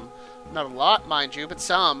into them. Not a lot, mind you, but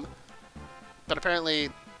some. But apparently,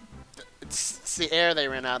 it's the air they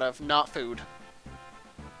ran out of, not food.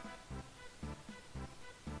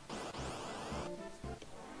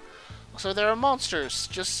 So there are monsters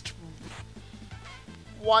just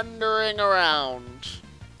wandering around.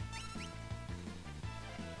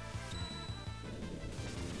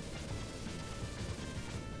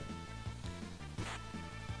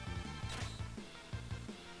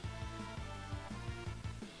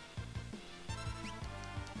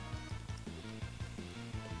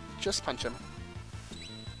 Just punch him.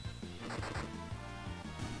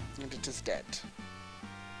 And it is dead.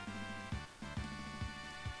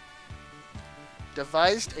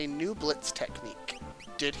 Devised a new blitz technique.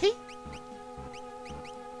 Did he?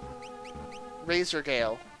 Razor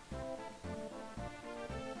Gale.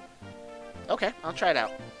 Okay, I'll try it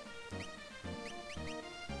out.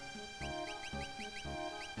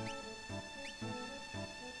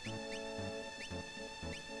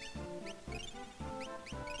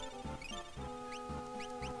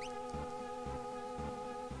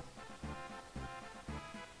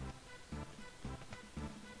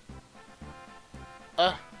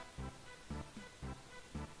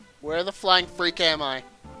 Where the flying freak am I?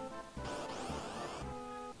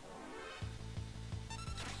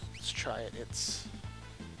 Let's try it. It's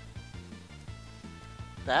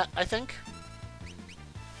that, I think.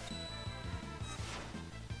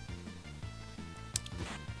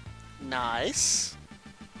 Nice.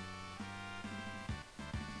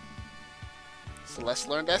 Celeste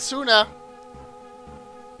learned Asuna.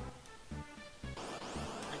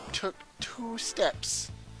 I took 2 steps.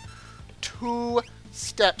 2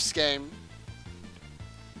 steps, game.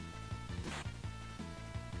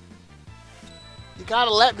 You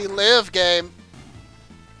gotta let me live, game.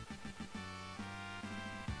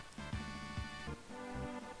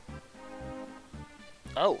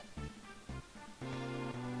 Oh.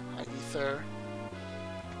 High ether.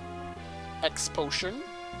 X potion.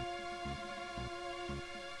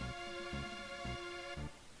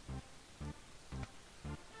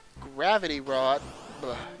 Gravity rod.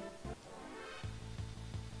 Ugh.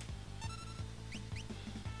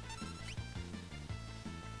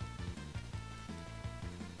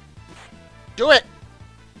 Do it!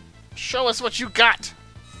 Show us what you got!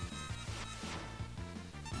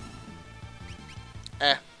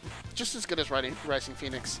 Just as good as Rising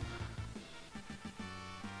Phoenix.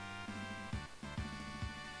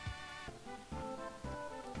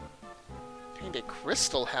 Gained a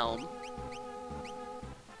crystal helm.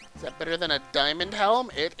 Is that better than a diamond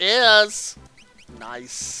helm? It is!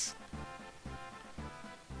 Nice.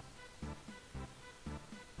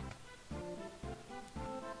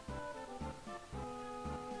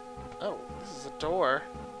 Oh, this is a door.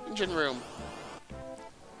 Engine room.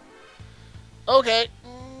 Okay.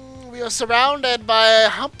 We are surrounded by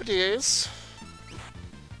Humpties.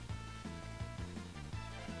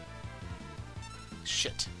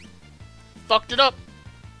 Shit. Fucked it up.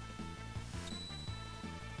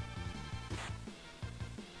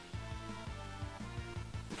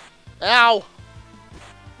 Ow!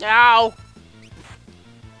 Ow!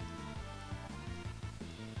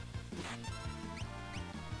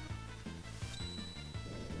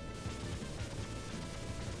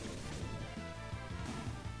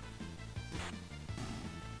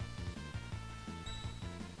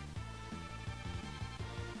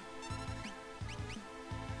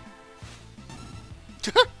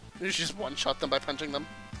 You just one-shot them by punching them.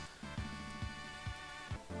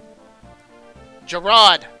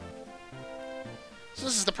 Gerard! So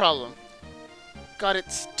this is the problem. Got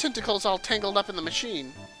its tentacles all tangled up in the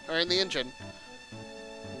machine. Or in the engine.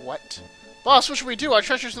 What? Boss, what should we do? Our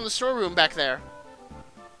treasure's in the storeroom back there.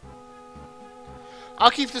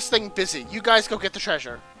 I'll keep this thing busy. You guys go get the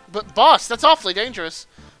treasure. But, boss, that's awfully dangerous.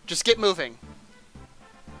 Just get moving.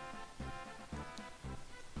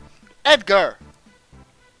 Edgar!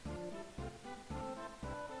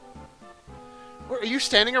 What are you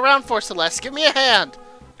standing around for, Celeste? Give me a hand!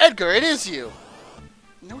 Edgar, it is you!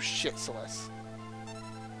 No shit, Celeste.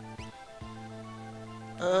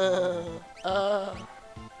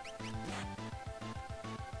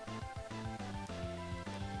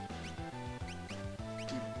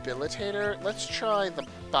 Debilitator? Let's try the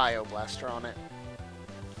Bio Blaster on it.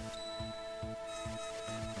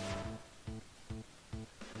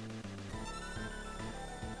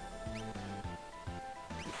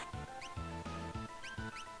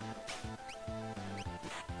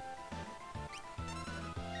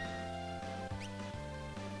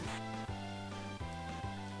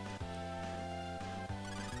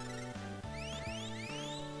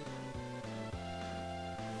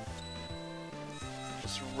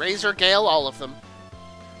 Razor Gale all of them.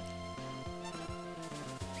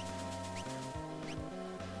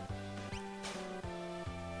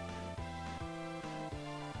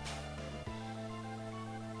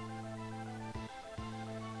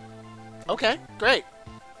 Okay, great.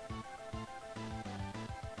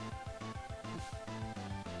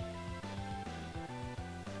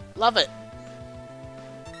 Love it.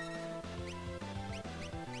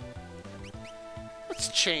 Let's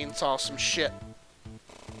chainsaw some shit.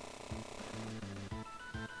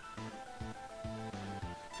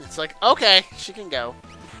 It's like, okay, she can go.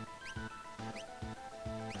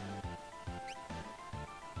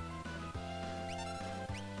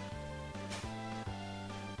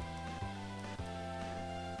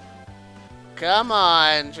 Come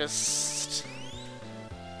on, just...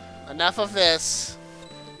 enough of this.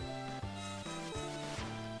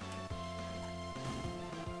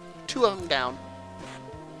 Two of them down.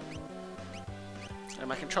 And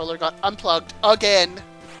my controller got unplugged again.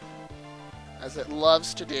 As it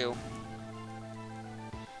loves to do.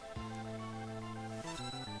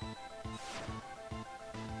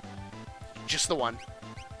 Just the one.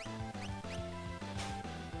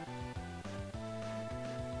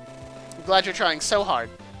 I'm glad you're trying so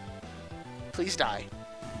hard. Please die.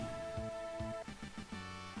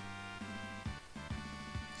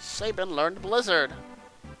 Sabin learned Blizzard.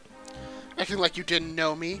 Acting like you didn't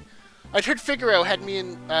know me. I'd heard Figaro had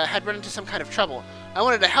run into some kind of trouble. I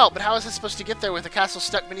wanted to help, but how was I supposed to get there with the castle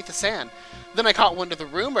stuck beneath the sand? Then I caught wind of the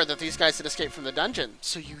rumor that these guys had escaped from the dungeon,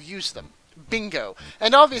 so you used them. Bingo.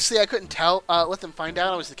 And obviously I couldn't let them find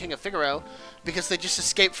out I was the king of Figaro, because they just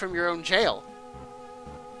escaped from your own jail.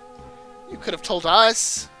 You could have told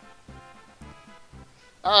us.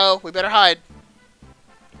 Uh-oh, we better hide.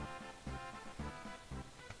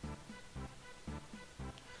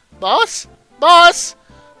 Boss? Boss!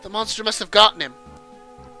 The monster must have gotten him.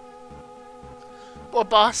 Poor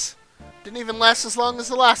boss. Didn't even last as long as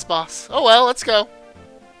the last boss. Oh well, let's go.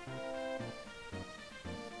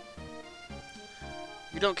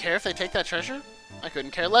 You don't care if they take that treasure? I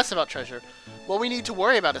couldn't care less about treasure. What we need to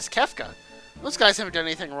worry about is Kefka. Those guys haven't done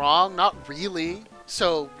anything wrong. Not really.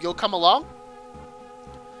 So, you'll come along?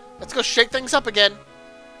 Let's go shake things up again.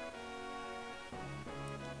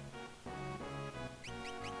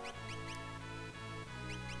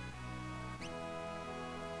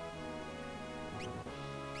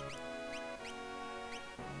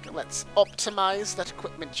 Let's optimize that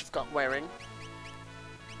equipment you've got wearing.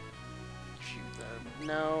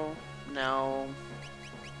 No, no.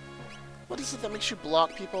 What is it that makes you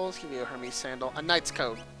block people? Let's give you a Hermes sandal. A Knight's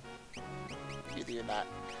Code. Either you that.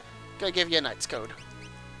 Gonna give you a Knight's Code.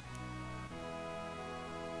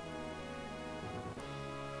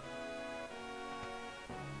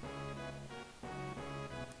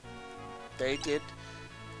 They did.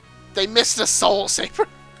 They missed a Soul Saber.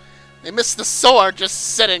 They missed the sword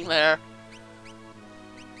just sitting there.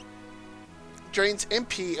 Drains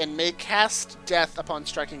MP and may cast death upon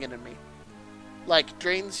striking an enemy. Like,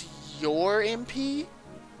 drains your MP?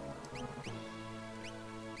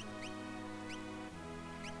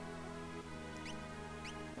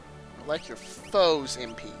 Like your foe's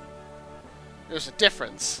MP. There's a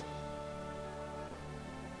difference.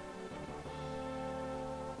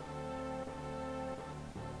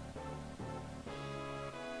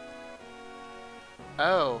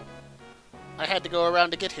 Oh. I had to go around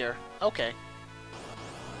to get here. Okay.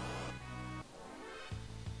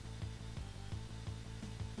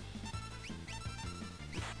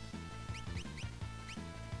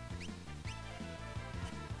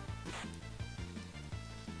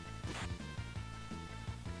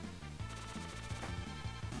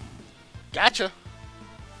 Gotcha.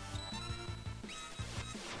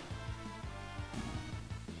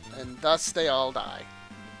 And thus they all die.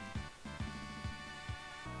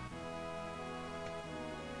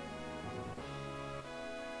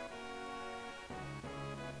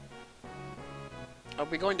 Are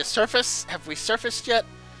we going to surface? Have we surfaced yet?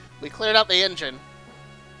 We cleared out the engine.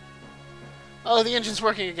 Oh, the engine's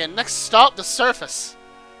working again. Next stop, the surface.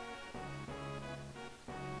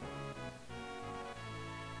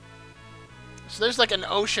 So there's like an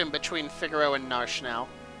ocean between Figaro and Narsh now.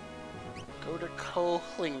 Go to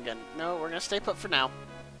Kohlingen. No, we're gonna stay put for now.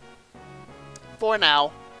 For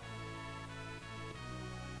now.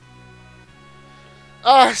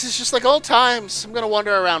 Oh, this is just like old times. I'm gonna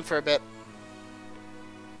wander around for a bit.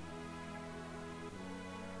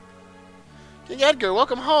 King Edgar,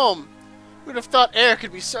 welcome home. Who'd have thought air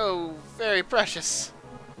could be so very precious?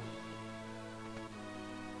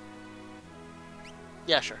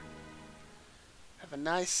 Yeah, sure. Have a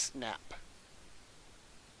nice nap.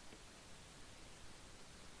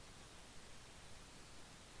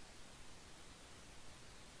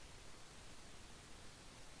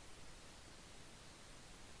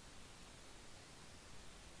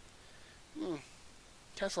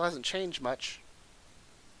 Castle hasn't changed much.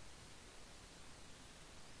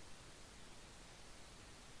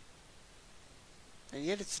 And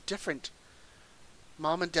yet it's different.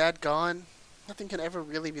 Mom and Dad gone. Nothing can ever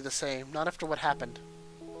really be the same. Not after what happened.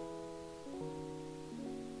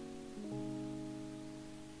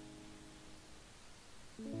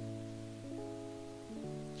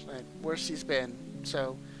 It's like worse he's been.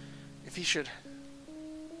 So, if he should...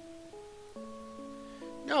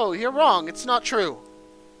 No, you're wrong. It's not true.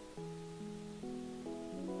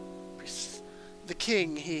 The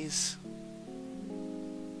king, he's...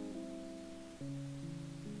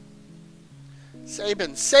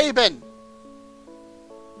 Sabin! Sabin!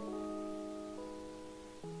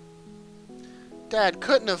 Dad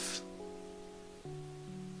couldn't have...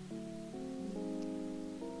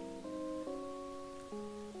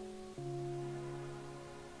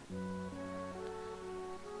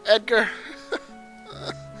 Edgar!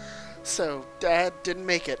 So, Dad didn't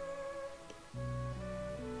make it.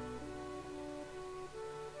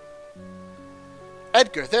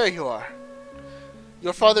 Edgar, there you are.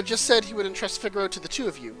 Your father just said he would entrust Figaro to the two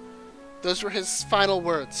of you. Those were his final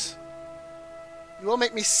words. You all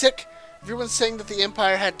make me sick. Everyone's saying that the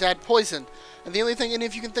Empire had Dad poisoned, and the only thing any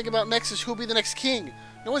of you can think about next is who'll be the next king.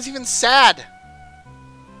 No one's even sad.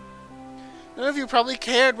 None of you probably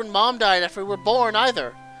cared when Mom died after we were born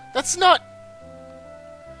either. That's not...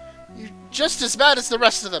 You're just as bad as the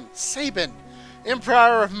rest of them. Sabin,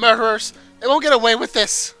 Emperor of murderers. They won't get away with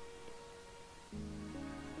this.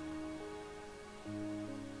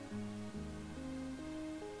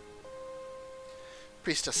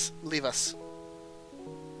 Priestess, leave us.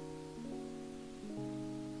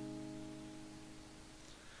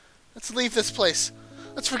 Let's leave this place.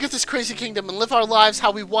 Let's forget this crazy kingdom and live our lives how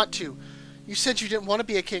we want to. You said you didn't want to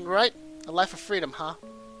be a king, right? A life of freedom, huh?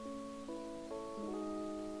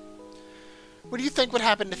 What do you think would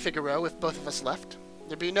happen to Figaro if both of us left?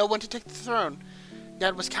 There'd be no one to take the throne.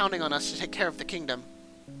 Dad was counting on us to take care of the kingdom.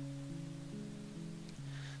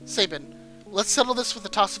 Sabin, let's settle this with the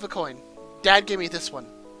toss of a coin. Dad gave me this one.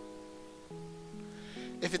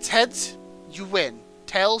 If it's heads, you win.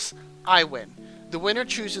 Tails, I win. The winner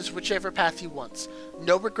chooses whichever path he wants.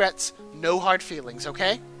 No regrets, no hard feelings,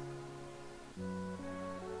 okay?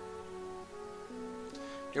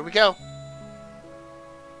 Here we go.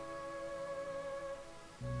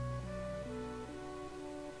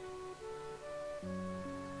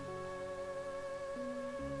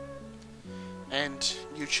 And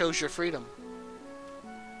you chose your freedom.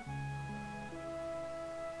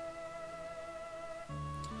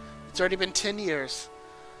 It's already been 10 years.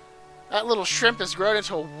 That little shrimp has grown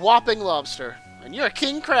into a whopping lobster. And you're a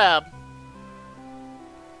king crab.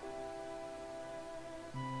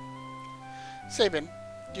 Sabin,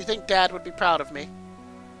 do you think Dad would be proud of me?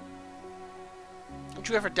 Don't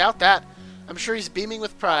you ever doubt that. I'm sure he's beaming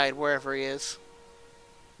with pride wherever he is.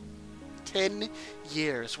 10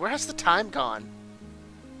 years. Where has the time gone?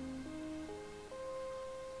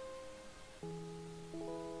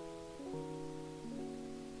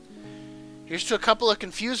 Here's to a couple of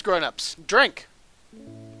confused grown-ups. Drink!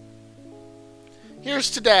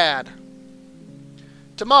 Here's to Dad.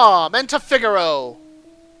 To Mom and to Figaro.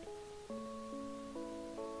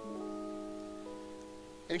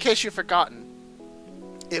 In case you've forgotten,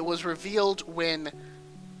 it was revealed when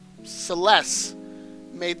Celeste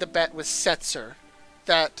made the bet with Setzer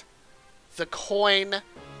that the coin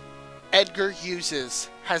Edgar uses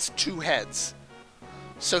has 2 heads.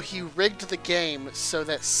 So he rigged the game so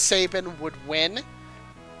that Sabin would win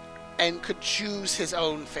and could choose his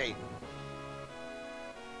own fate.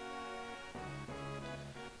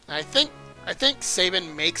 I think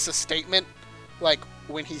Sabin makes a statement, like,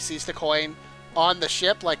 when he sees the coin on the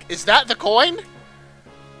ship, like, is that the coin?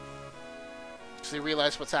 So you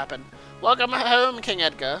realize what's happened. Welcome home, King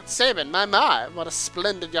Edgar. Sabin, my, what a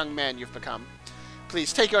splendid young man you've become.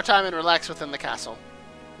 Please take your time and relax within the castle.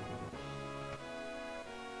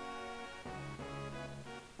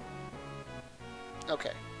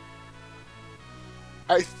 Okay.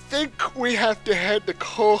 I think we have to head to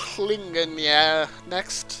Kohlingen, yeah,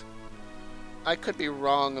 next. I could be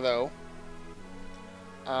wrong, though.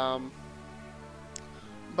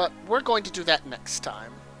 But we're going to do that next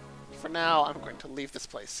time. For now, I'm going to leave this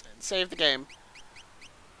place and save the game.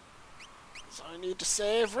 So I need to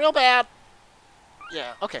save real bad.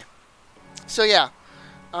 Yeah, okay. So yeah.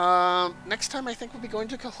 Next time I think we'll be going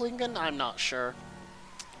to Kohlingen. I'm not sure.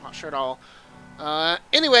 Not sure at all.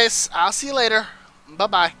 Anyways, I'll see you later.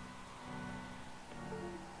 Bye-bye.